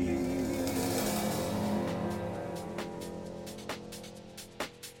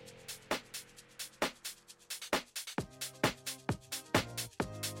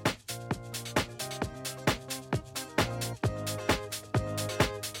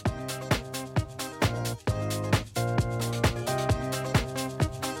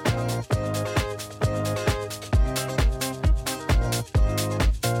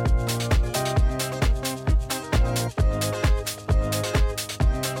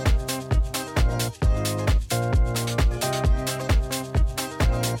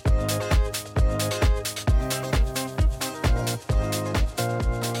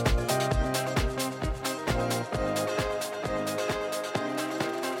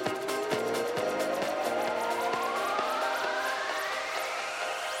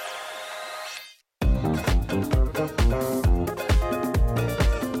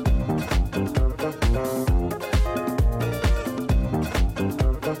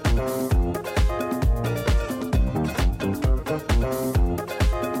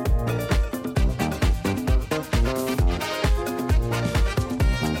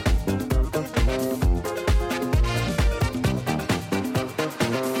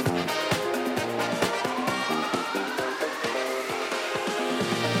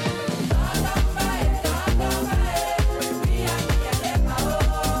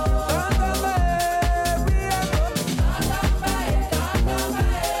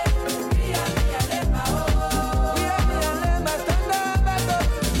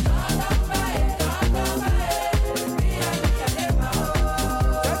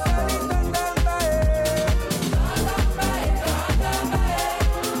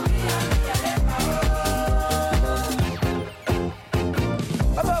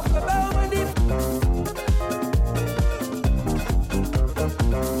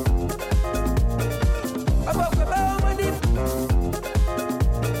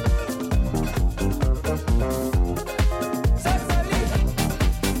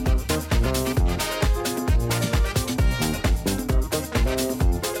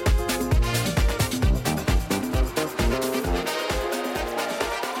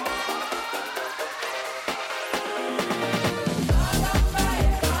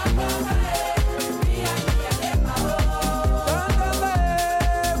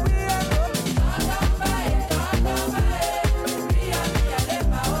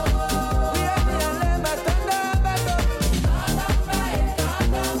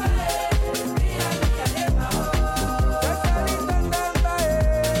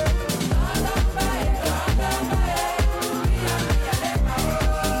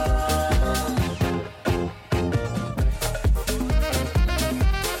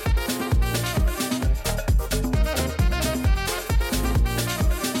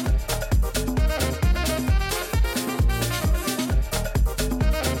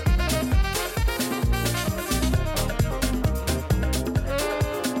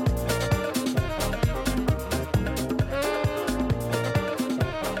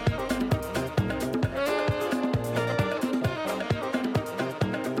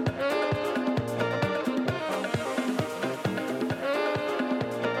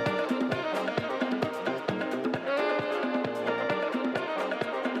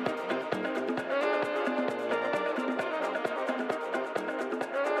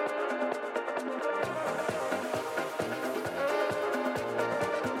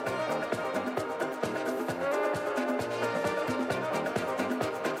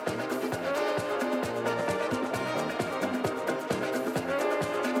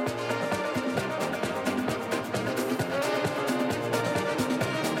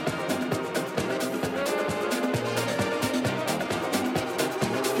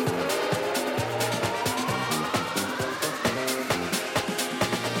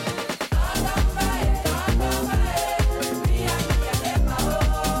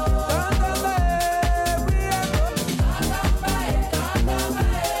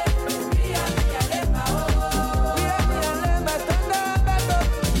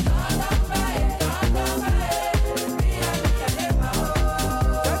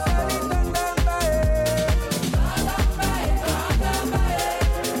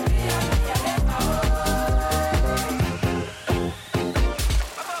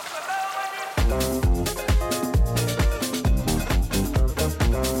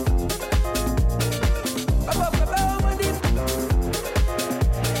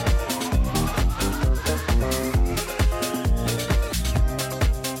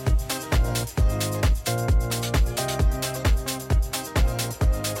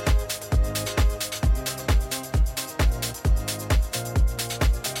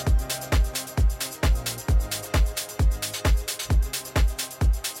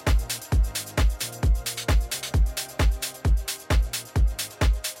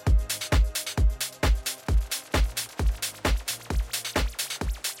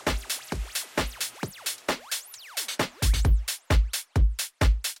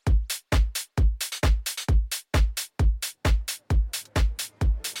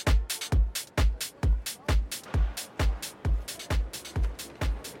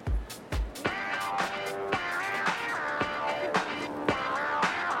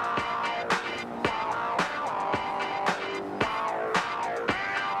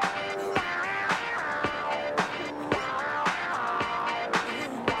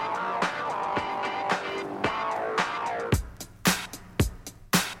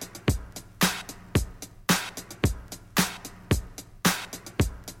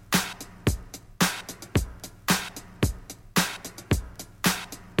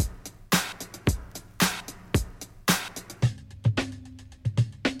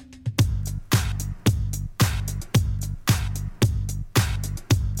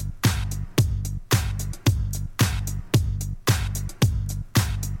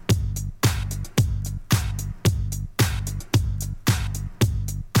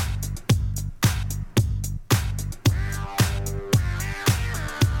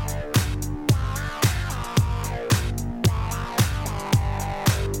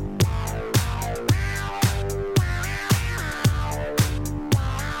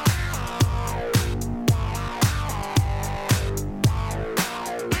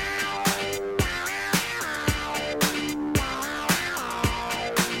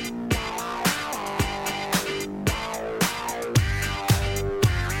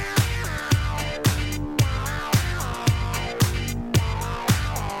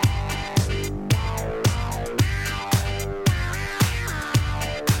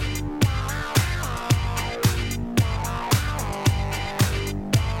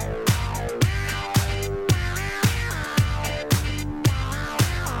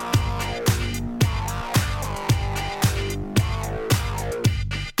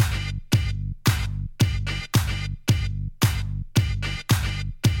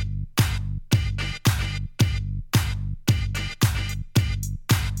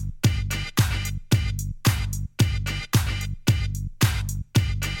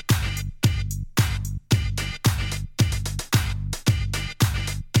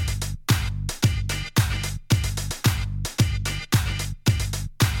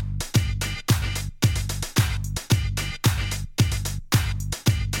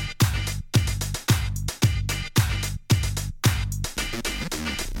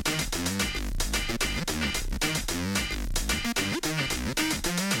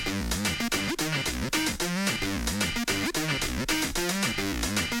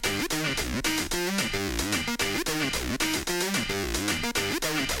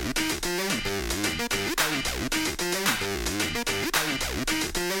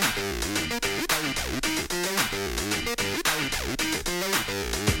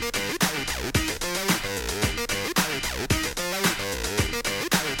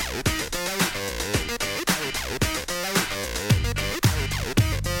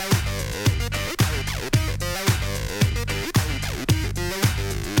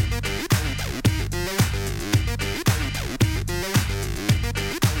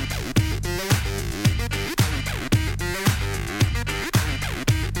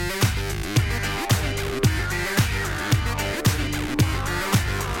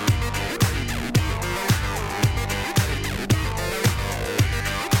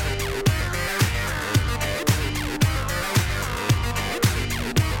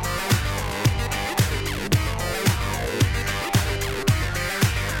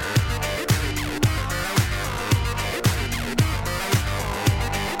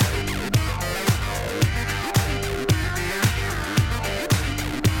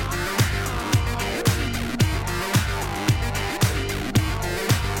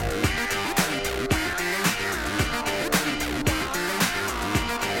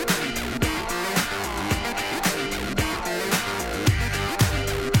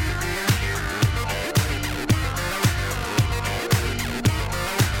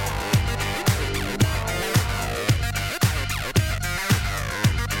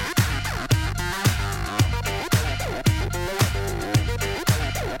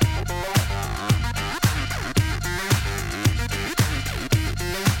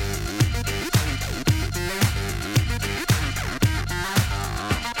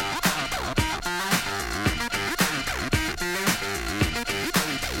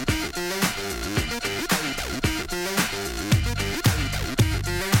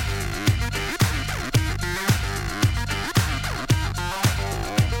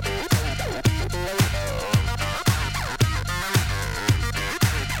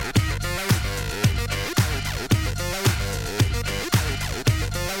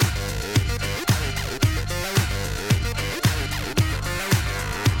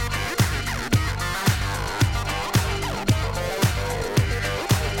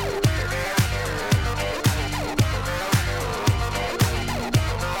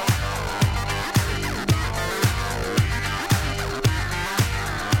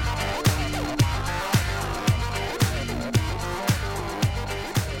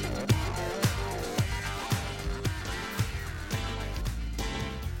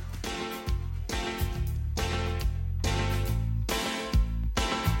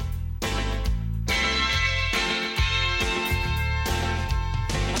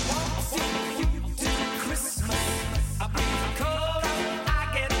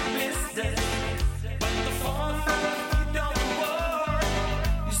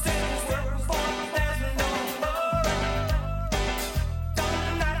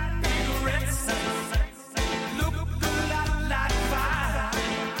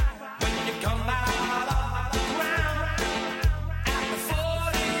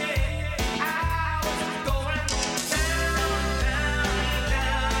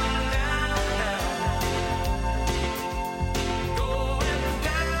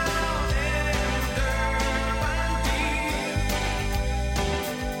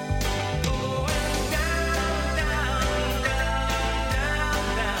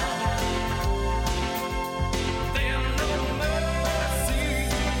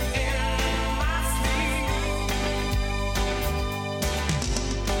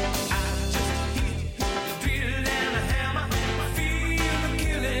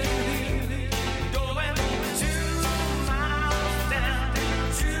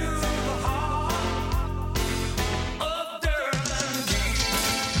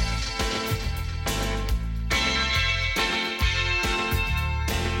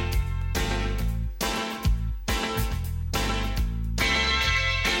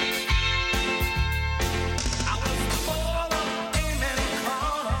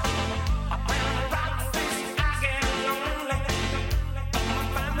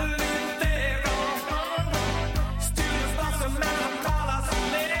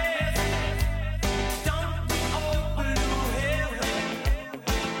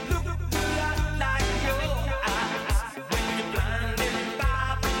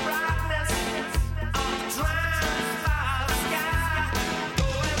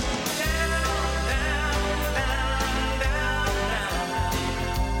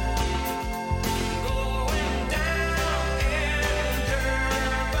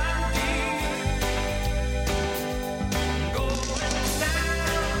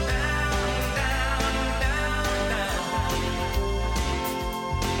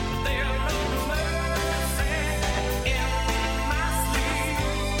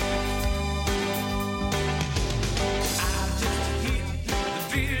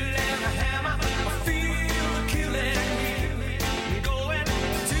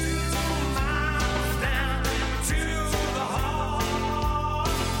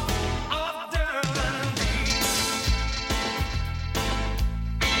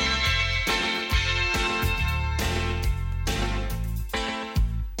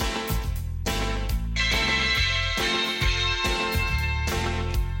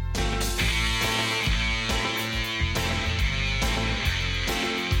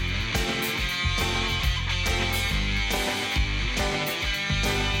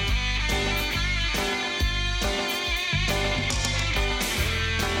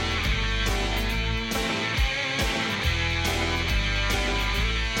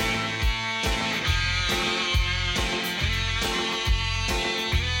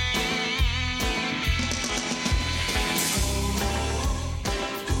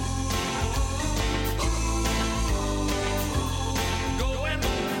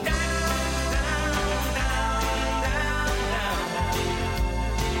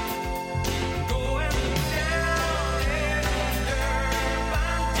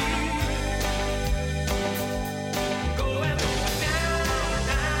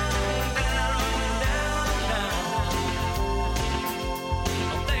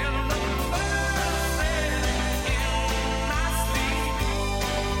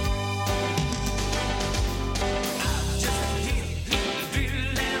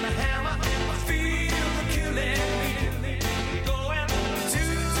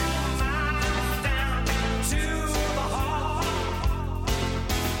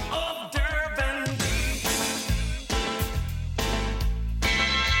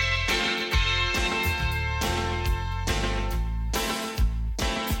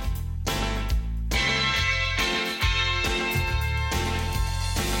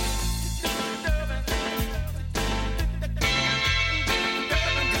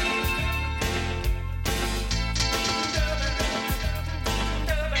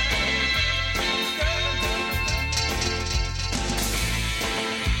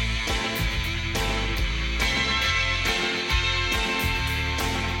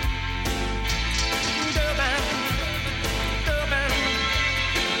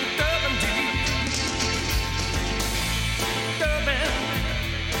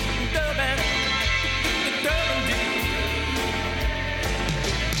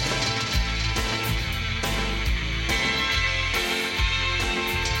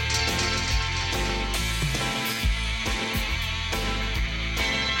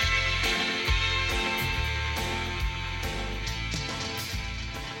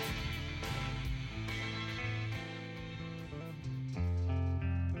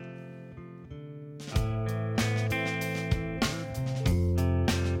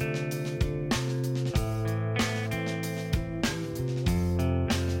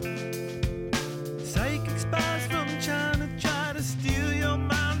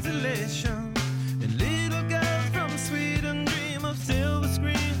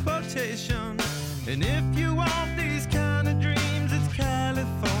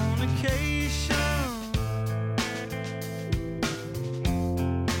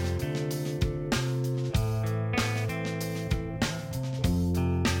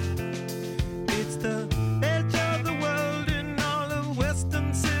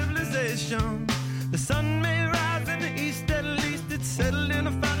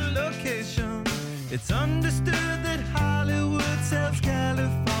 It's understood that Hollywood sells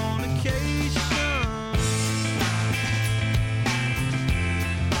Californication.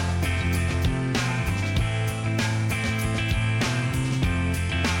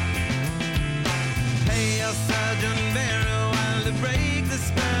 Pay your surgeon very well to break the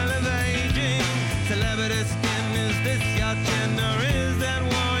spell of aging. Celebrity skin, is this your chin or is that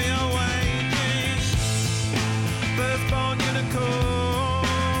war you're waging? Firstborn unicorn,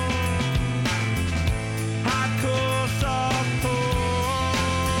 hardcore softcore.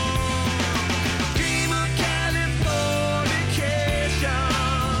 Dream of Californication.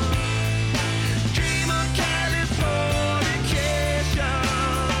 Dream of Californication.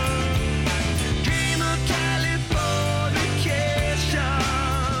 Dream of Californication.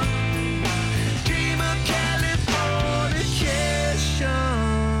 Dream of Californication.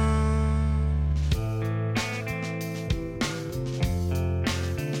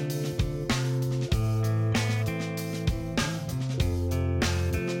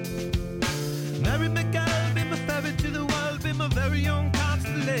 Mary McGill, be my ferry to the world, be my very own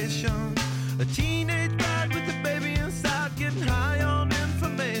constellation. A teenage bride with a baby inside, getting high on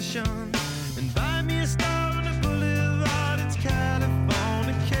information. And buy me a star on a boulevard, it's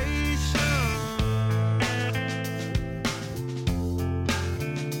Californication.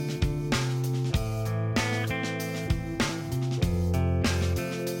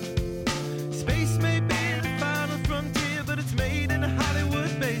 Space may be the final frontier, but it's made in a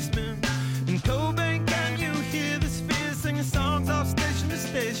Hollywood basement. In Cobain, can you hear the sphere singing songs off station to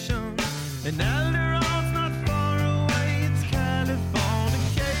station? And Alderon's not far away, it's Californication.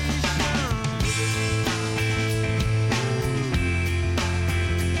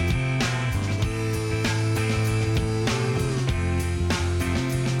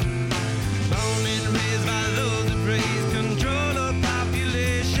 Born and raised by those that praise control of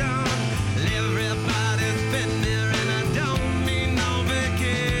population. Everybody's been there and I don't mean no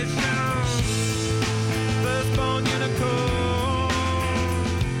vacation. Firstborn unicorn,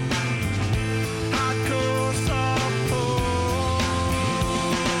 hardcore softcore.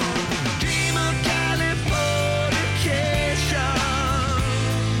 Dream of Californication.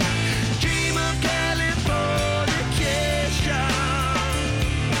 Dream of Californication.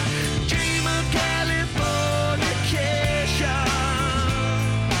 Dream of Californication.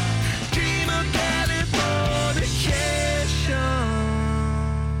 Dream of Californication.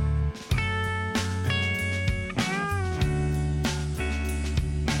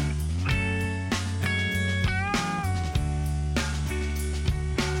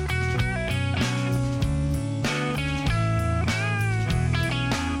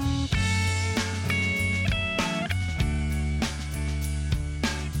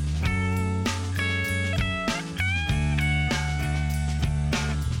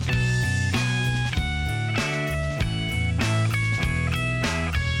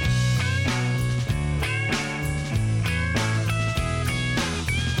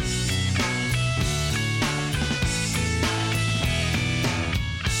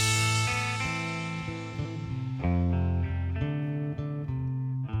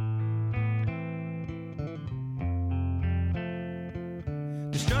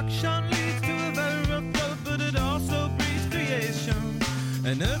 Destruction leads to a very rough road, but it also breeds creation.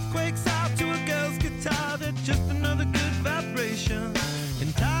 An earthquake's out to a girl's guitar, that's just another good vibration.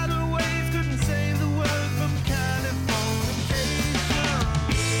 And tidal waves couldn't save the world from Californication.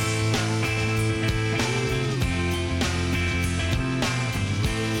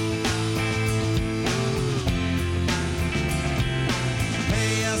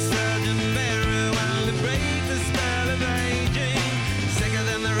 Pay your surgeon very well to break the spell of aging. Sicker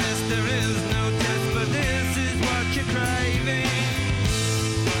than the rest, there is no test, but this is what you're craving.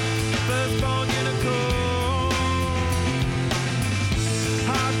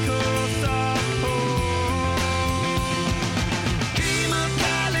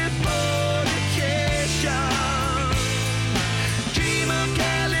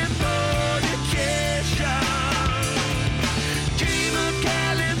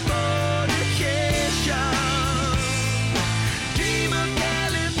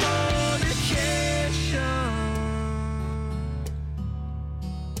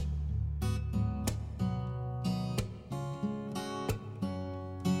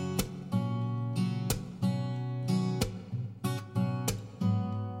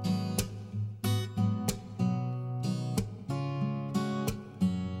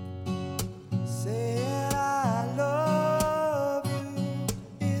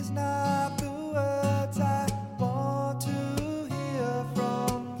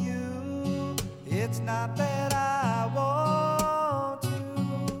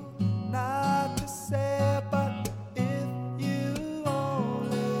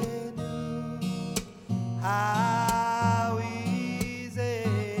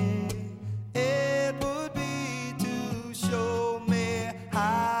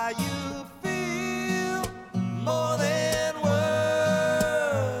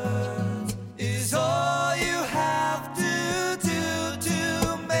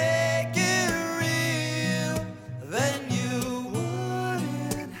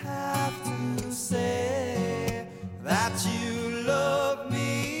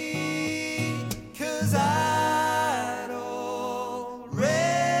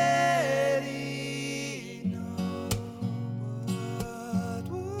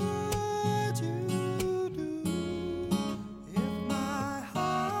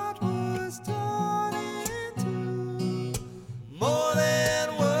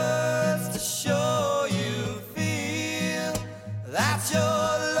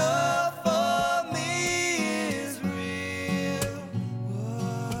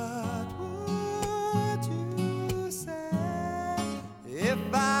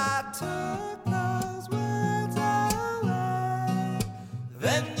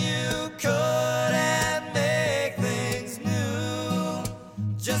 then you couldn't make things new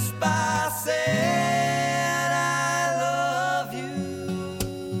just by saying I love you.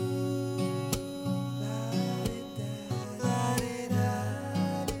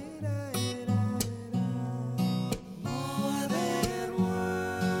 More than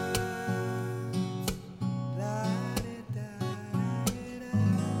words.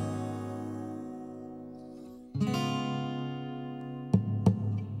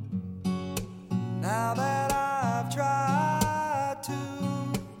 Now that I've tried to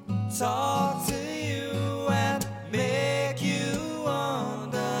talk to you and make you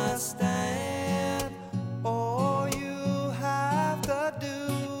understand, all you have to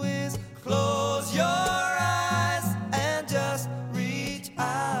do is close your eyes and just reach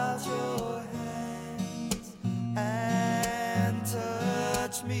out your hands and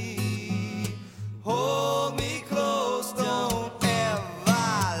touch me. Hold me close, don't ever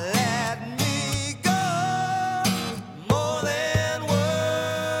let me go. More than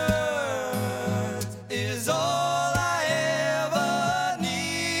words is all I ever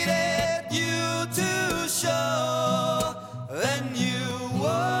needed you to show. Then you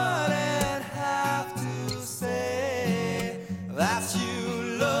wouldn't have to say that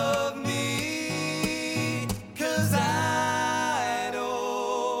you love me, 'cause I'd already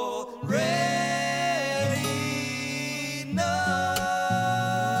know.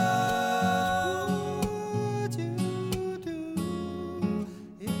 What would you do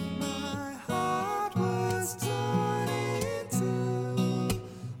if my heart was torn into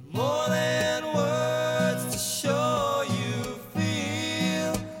more than words to show you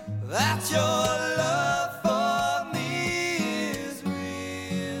feel that your love for me is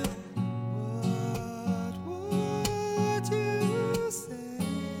real? What would you say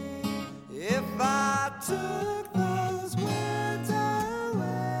if I took those words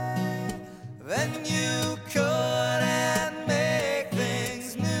away? Then you couldn't make things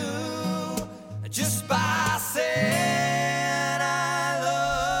new just by saying I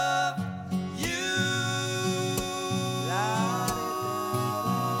love you.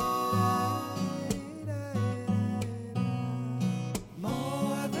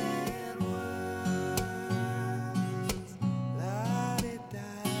 More than words.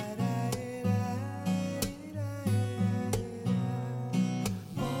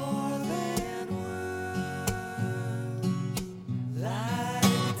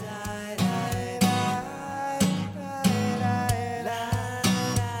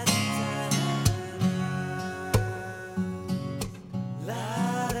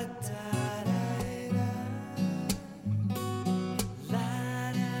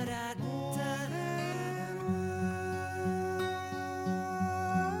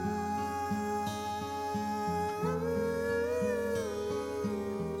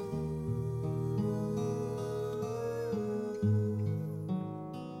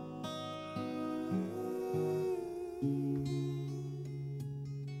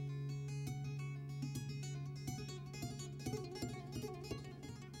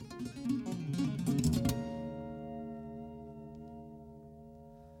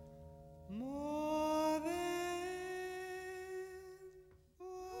 More than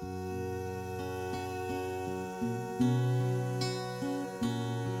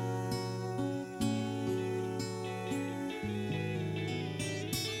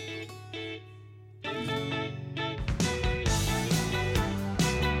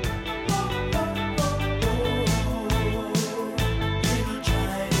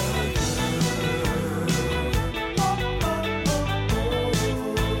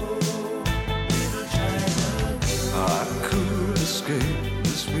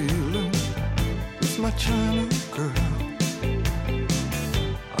China girl,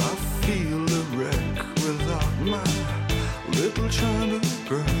 I feel a wreck without my little China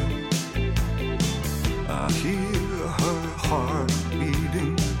girl. I hear her heart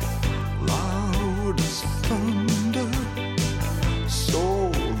beating loud as thunder, so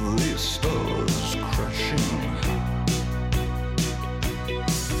the stars crashing.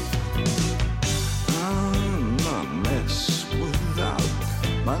 I'm a mess without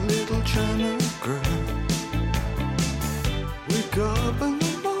my little China girl. Wake up in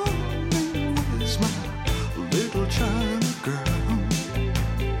the morning with my little China girl.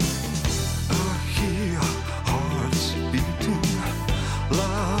 I hear hearts beating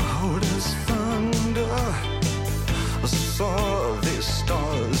loud as thunder. I saw the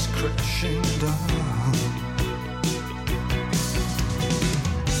stars crashing down.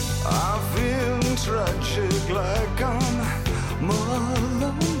 I feel tragic like I'm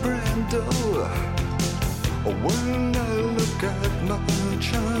Marlon Brando when I look at my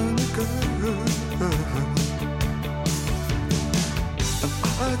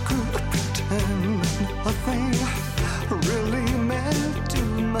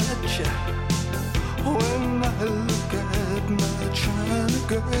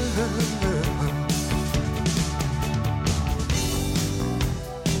girl.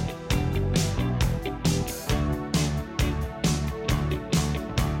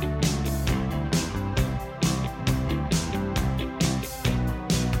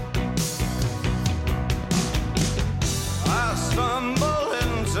 I stumble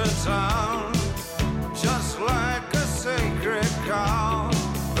into town just like a sacred cow.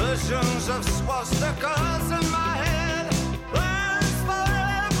 Visions of swastikas in my head, plans for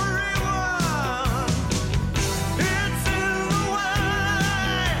everyone. It's in the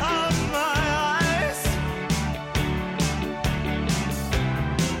way of my eyes.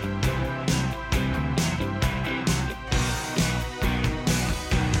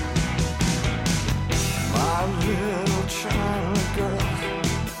 My little China girl,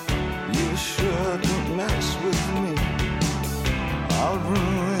 you shouldn't mess with me. I'll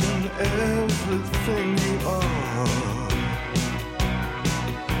ruin everything you are.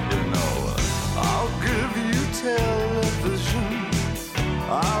 You know, I'll give you television,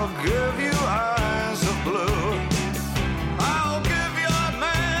 I'll give you eyes of blue, I'll give you a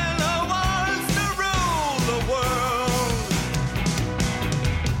man who wants to rule the world.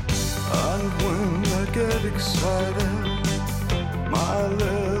 And when I get excited, my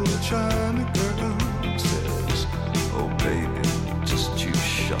little China girl says, oh baby, just you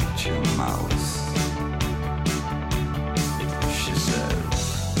shut your mouth. She says,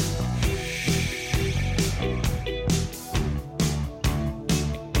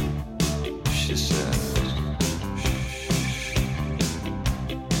 she says,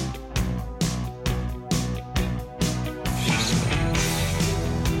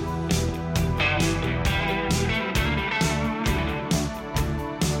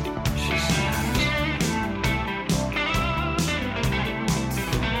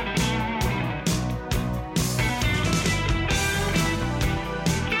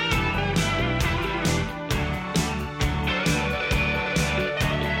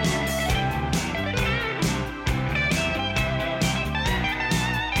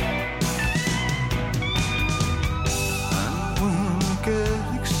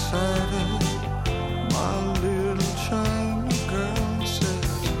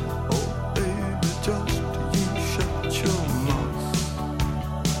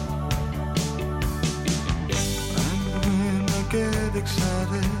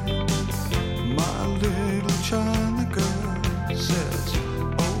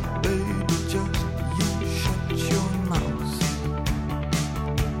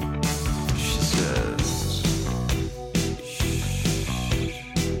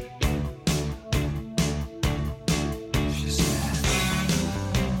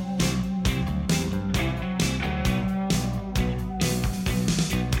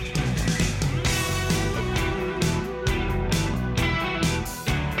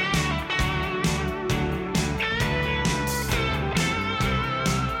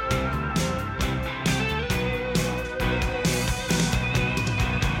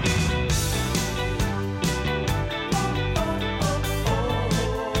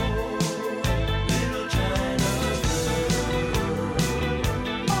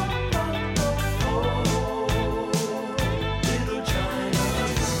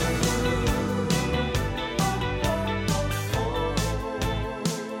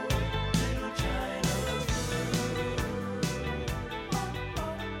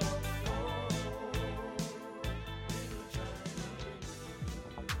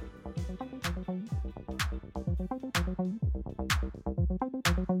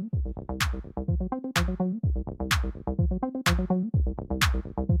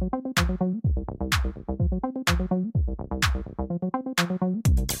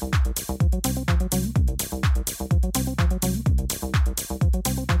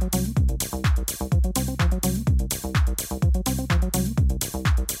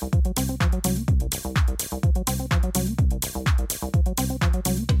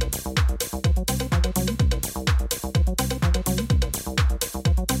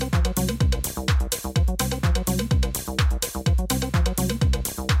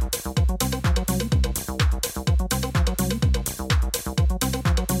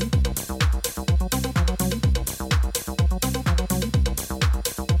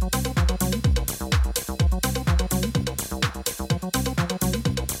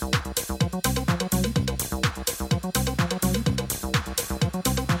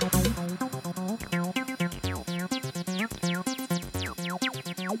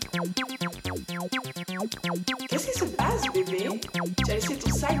 Qu'est-ce qui se passe, bébé? Tu as laissé ton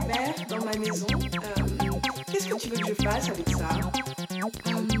sac vert dans ma maison. Qu'est-ce que tu veux que je fasse avec ça?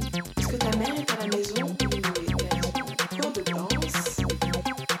 Est-ce que ta mère est à la maison? Ou est-elle en cours de danse?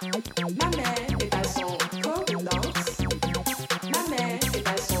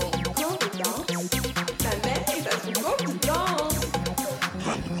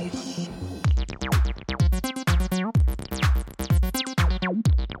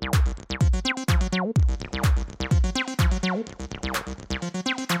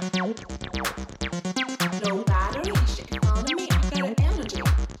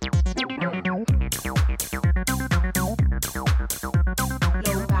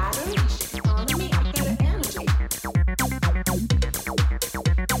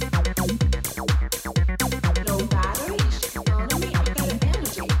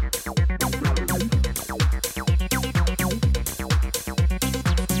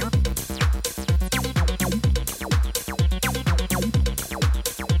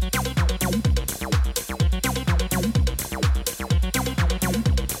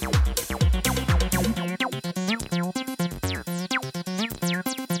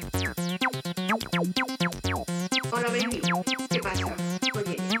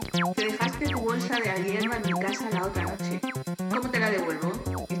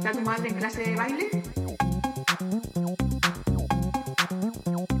 clase de baile?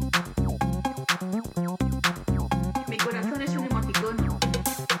 Mi corazón es un emoticono.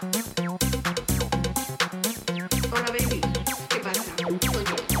 Hola, baby. ¿Qué pasa? Oye,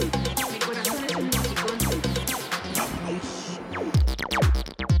 mi corazón es un emoticono.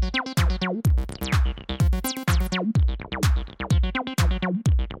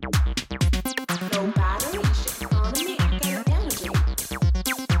 Low battery, shit on me, I got energy.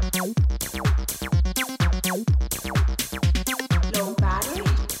 Low battery,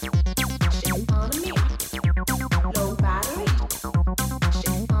 shit on me. Low battery, shit on me. Low battery,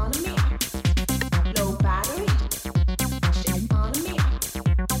 shit on me.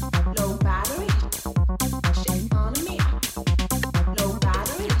 Low battery, shit on me. Low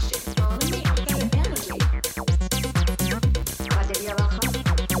battery, shit on me, I got energy. Batería baja,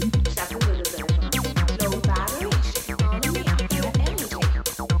 sacudo el teléfono. Low battery, shit on me, I got energy.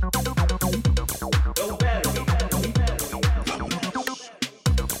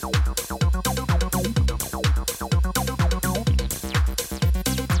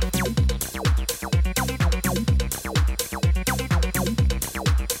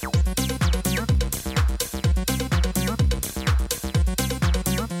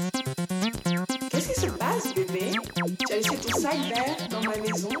 Qu'est-ce qui se passe, bébé? Tu as laissé ton sac vert dans ma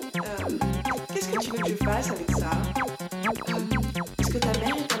maison. Qu'est-ce que tu veux que je fasse avec ça? Est-ce que ta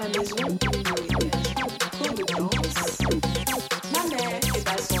mère est à la maison? Cours de danse. Ma mère est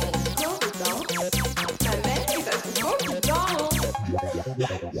à son cours de danse. Ma mère est à son cours de danse.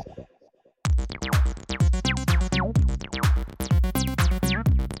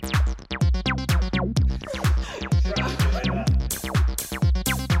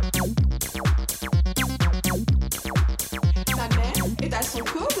 Ma mère est à son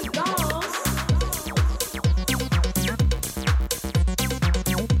cours de danse.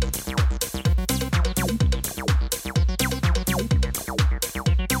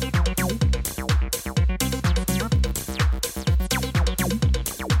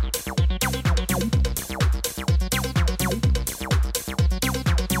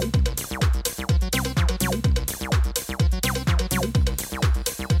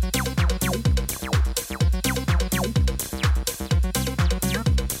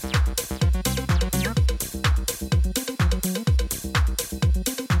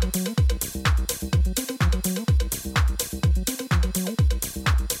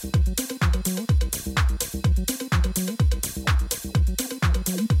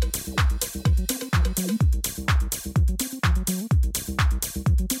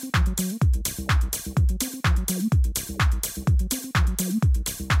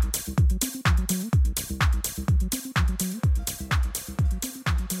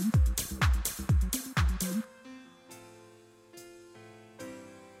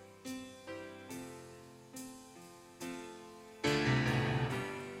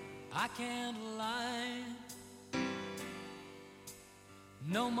 I can't lie.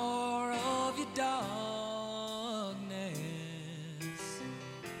 No more of your darkness.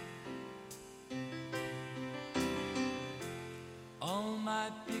 All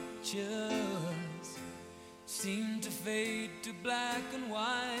my pictures seem to fade to black and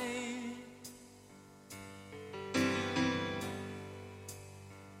white.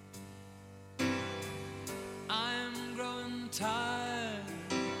 I'm growing tired,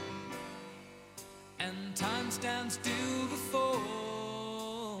 and time stands still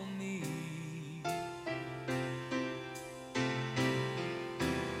before me.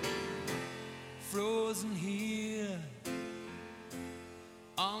 Frozen here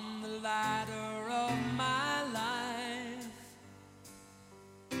on the ladder of my life.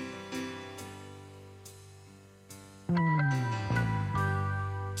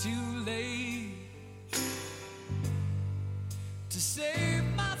 Too late to save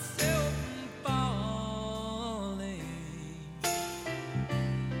myself from falling.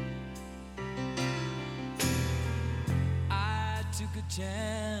 I took a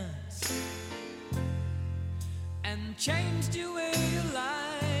chance and changed your way of life.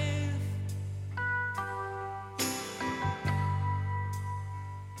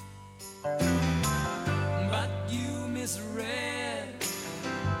 But you misread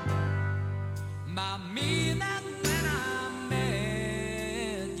my meaning when I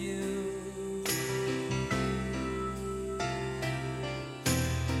met you.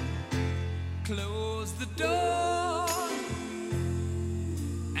 Close the door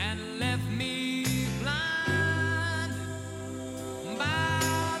and left me blind by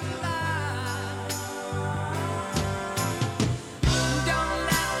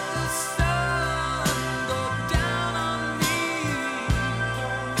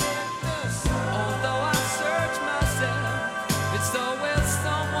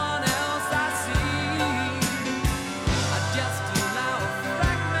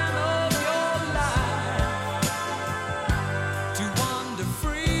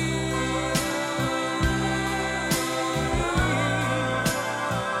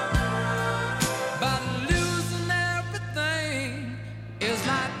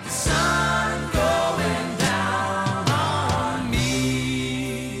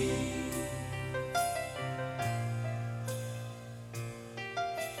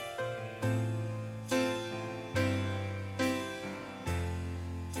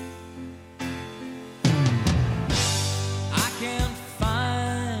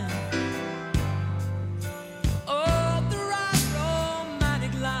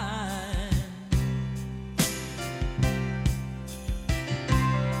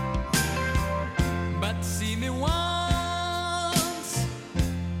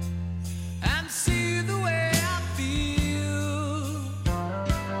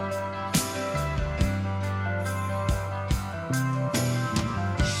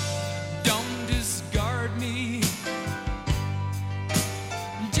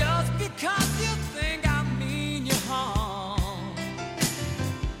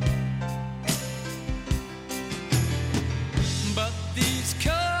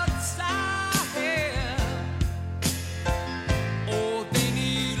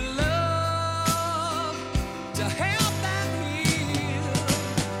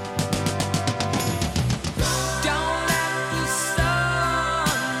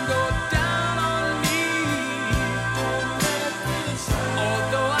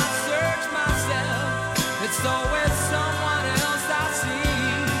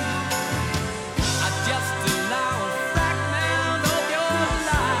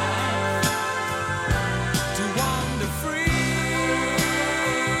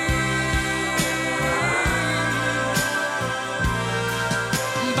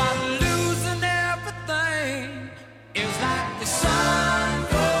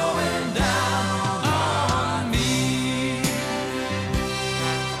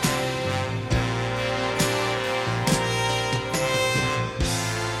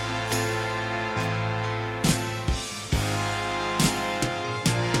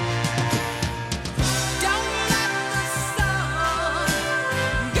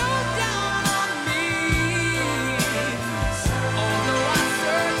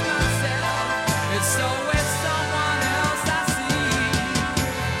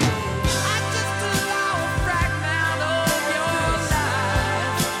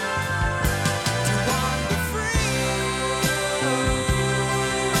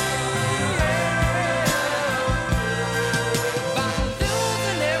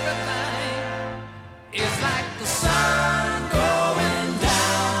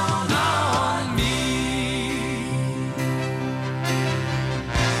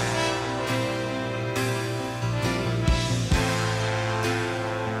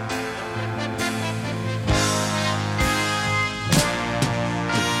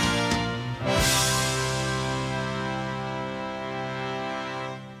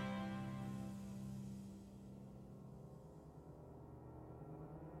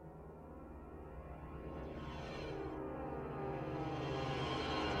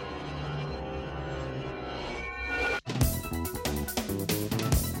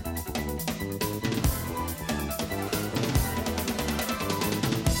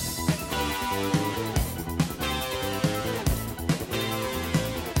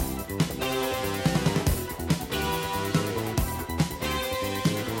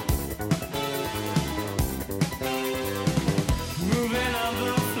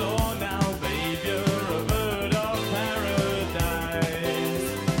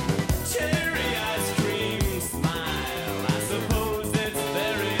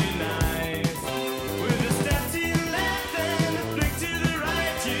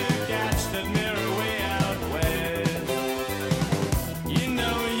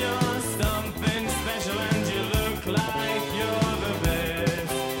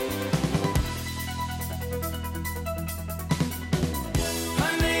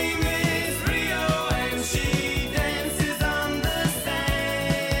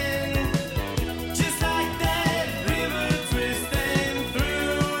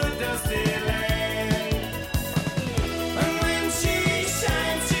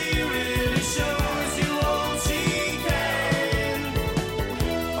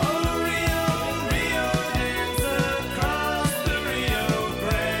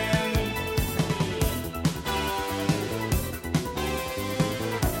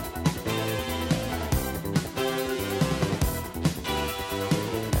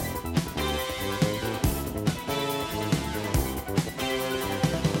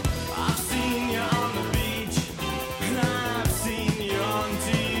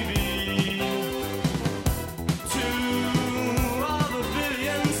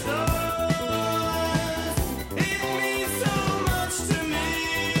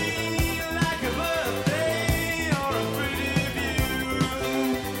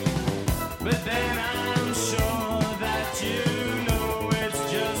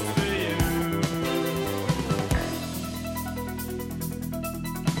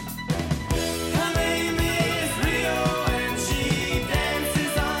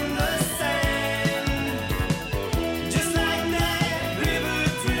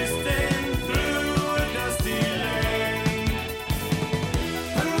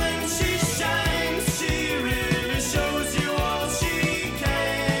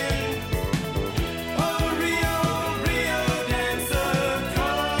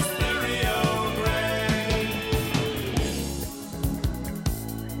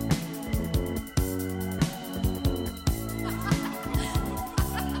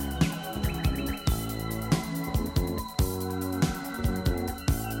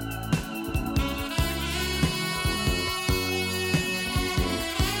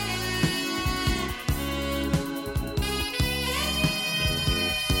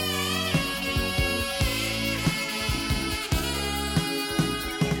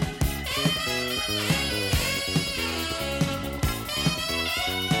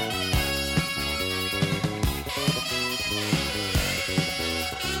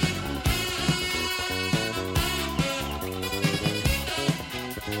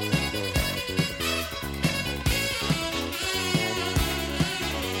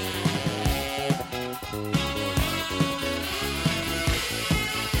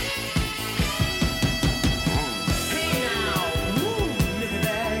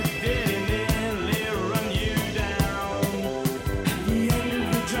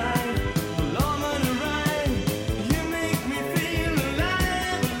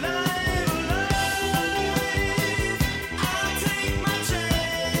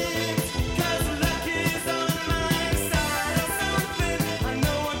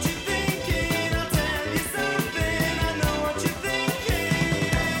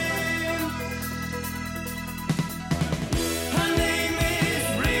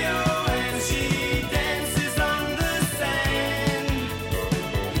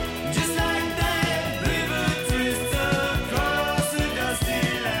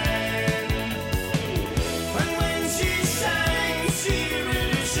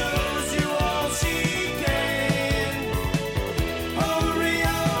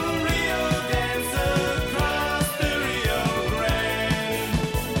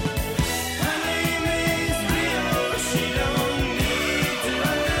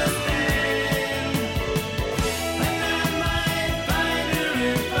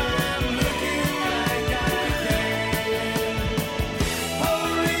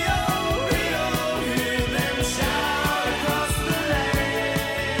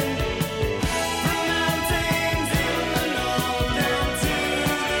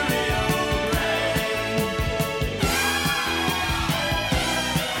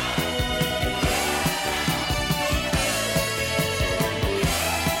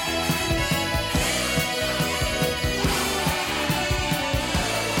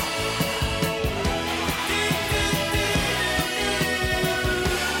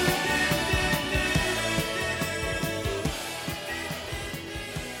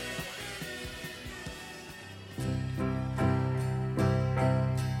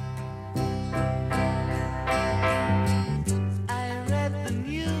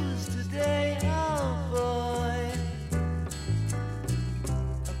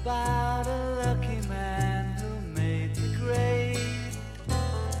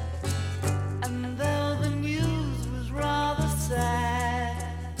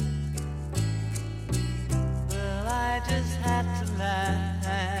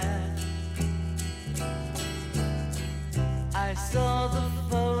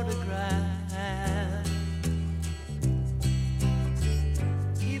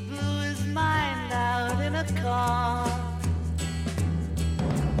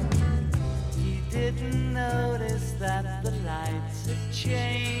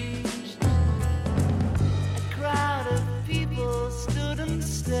changed. A crowd of people stood and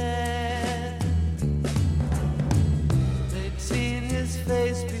stared. They'd seen his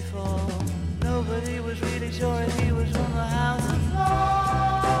face before. Nobody was really sure if he was from the house of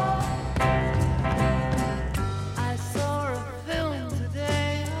law. I saw a film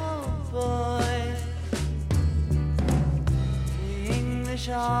today, oh boy. The English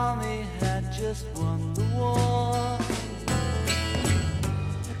army had just won the war.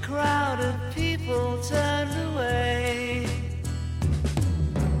 A crowd of people turned away,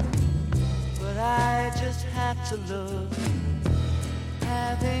 but I just had to look,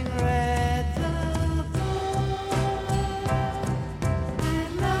 having read the book.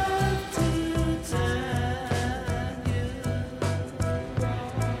 I'd love to turn you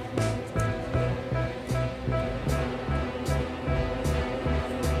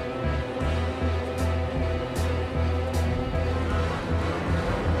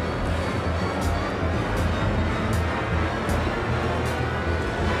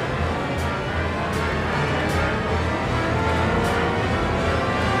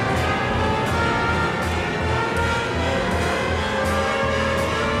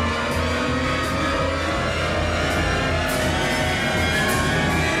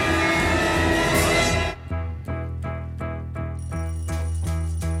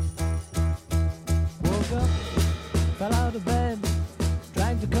Woke up, fell out of bed,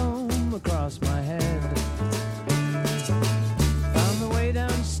 dragged a comb across my head. Found my way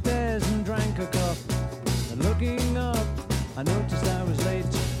downstairs and drank a cup. And looking up, I noticed I was late.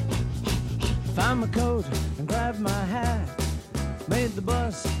 Found my coat and grabbed my hat. Made the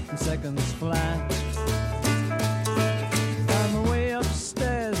bus in seconds flat. Found my way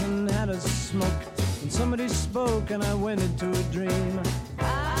upstairs and had a smoke. And somebody spoke and I went into a dream.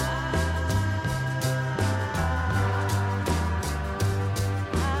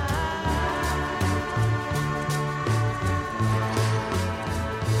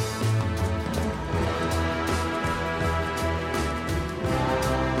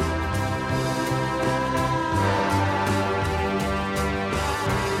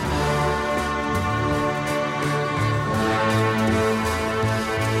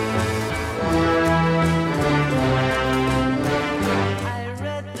 I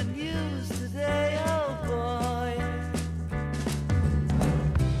read the news today, oh boy.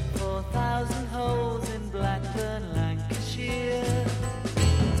 4,000 holes in Blackburn, Lancashire.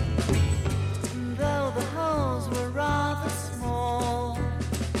 And though the holes were rather small,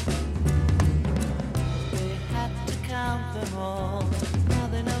 they had to count them all. Now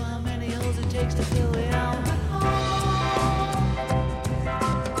they know how many holes it takes to fill the Albert Hall.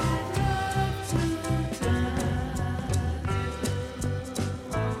 I'd love to turn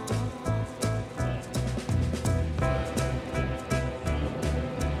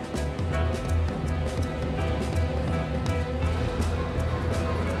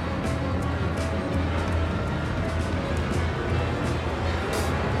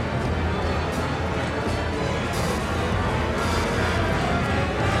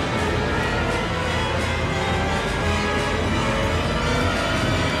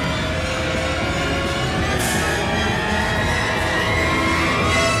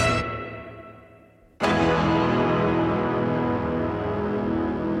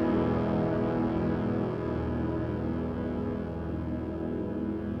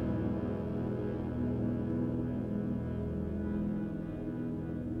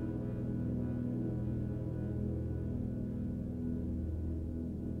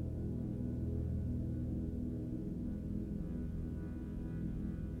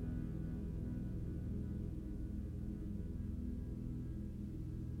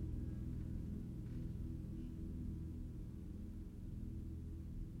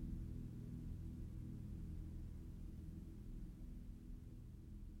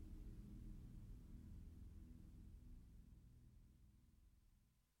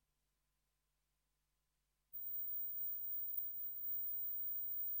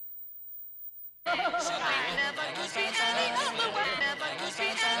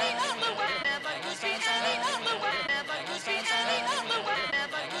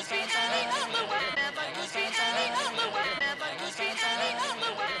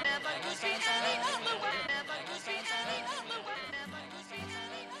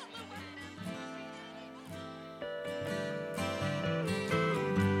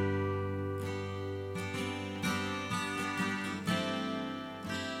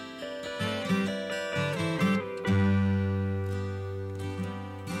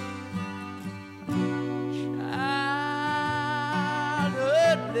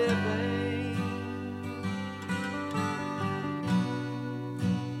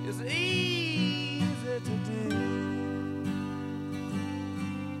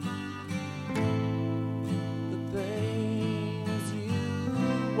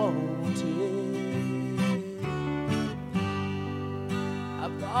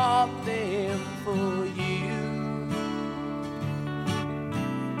bought them for you.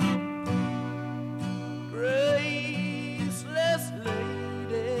 Graceless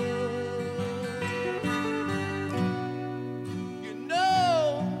lady, you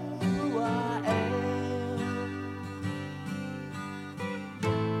know who I am.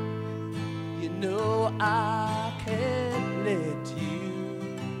 You know I can't let you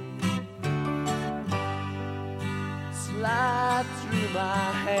slide through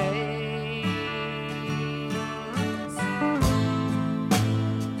my hands.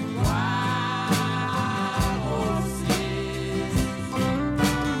 Wild horses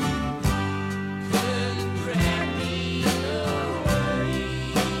couldn't drag me away.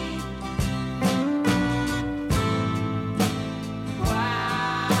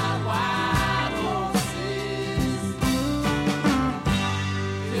 Wild horses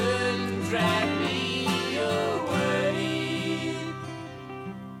couldn't drag me away.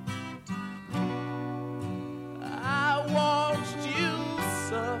 I watched you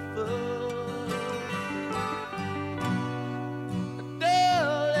suffer a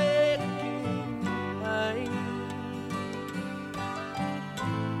dull aching pain.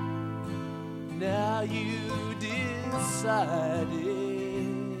 Now you decided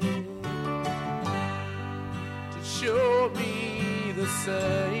to show me the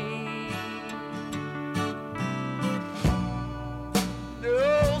same.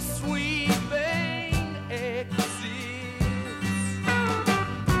 No sweet thing exists.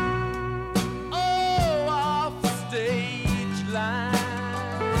 Oh, off stage lines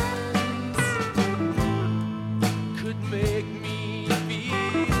could make me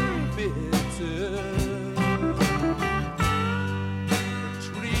feel bitter,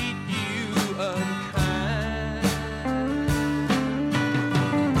 treat you unkind.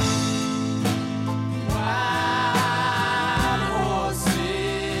 Wild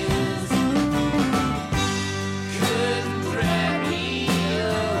horses couldn't drag me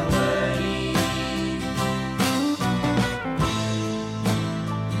away.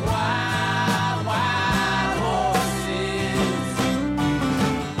 Wild horses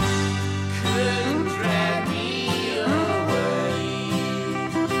couldn't drag me away.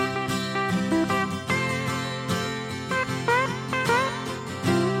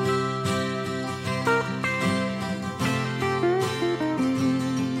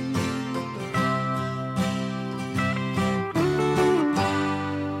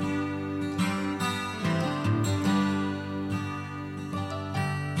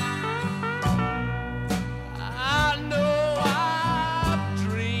 I know I've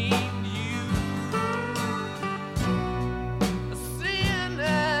dreamed you a sin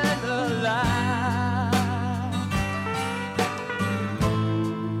and a lie.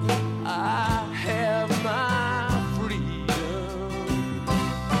 I have my freedom,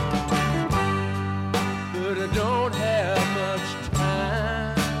 but I don't have much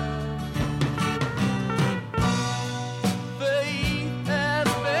time. Faith has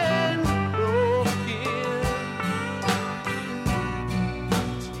been broken,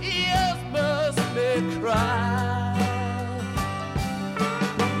 tears must be cried.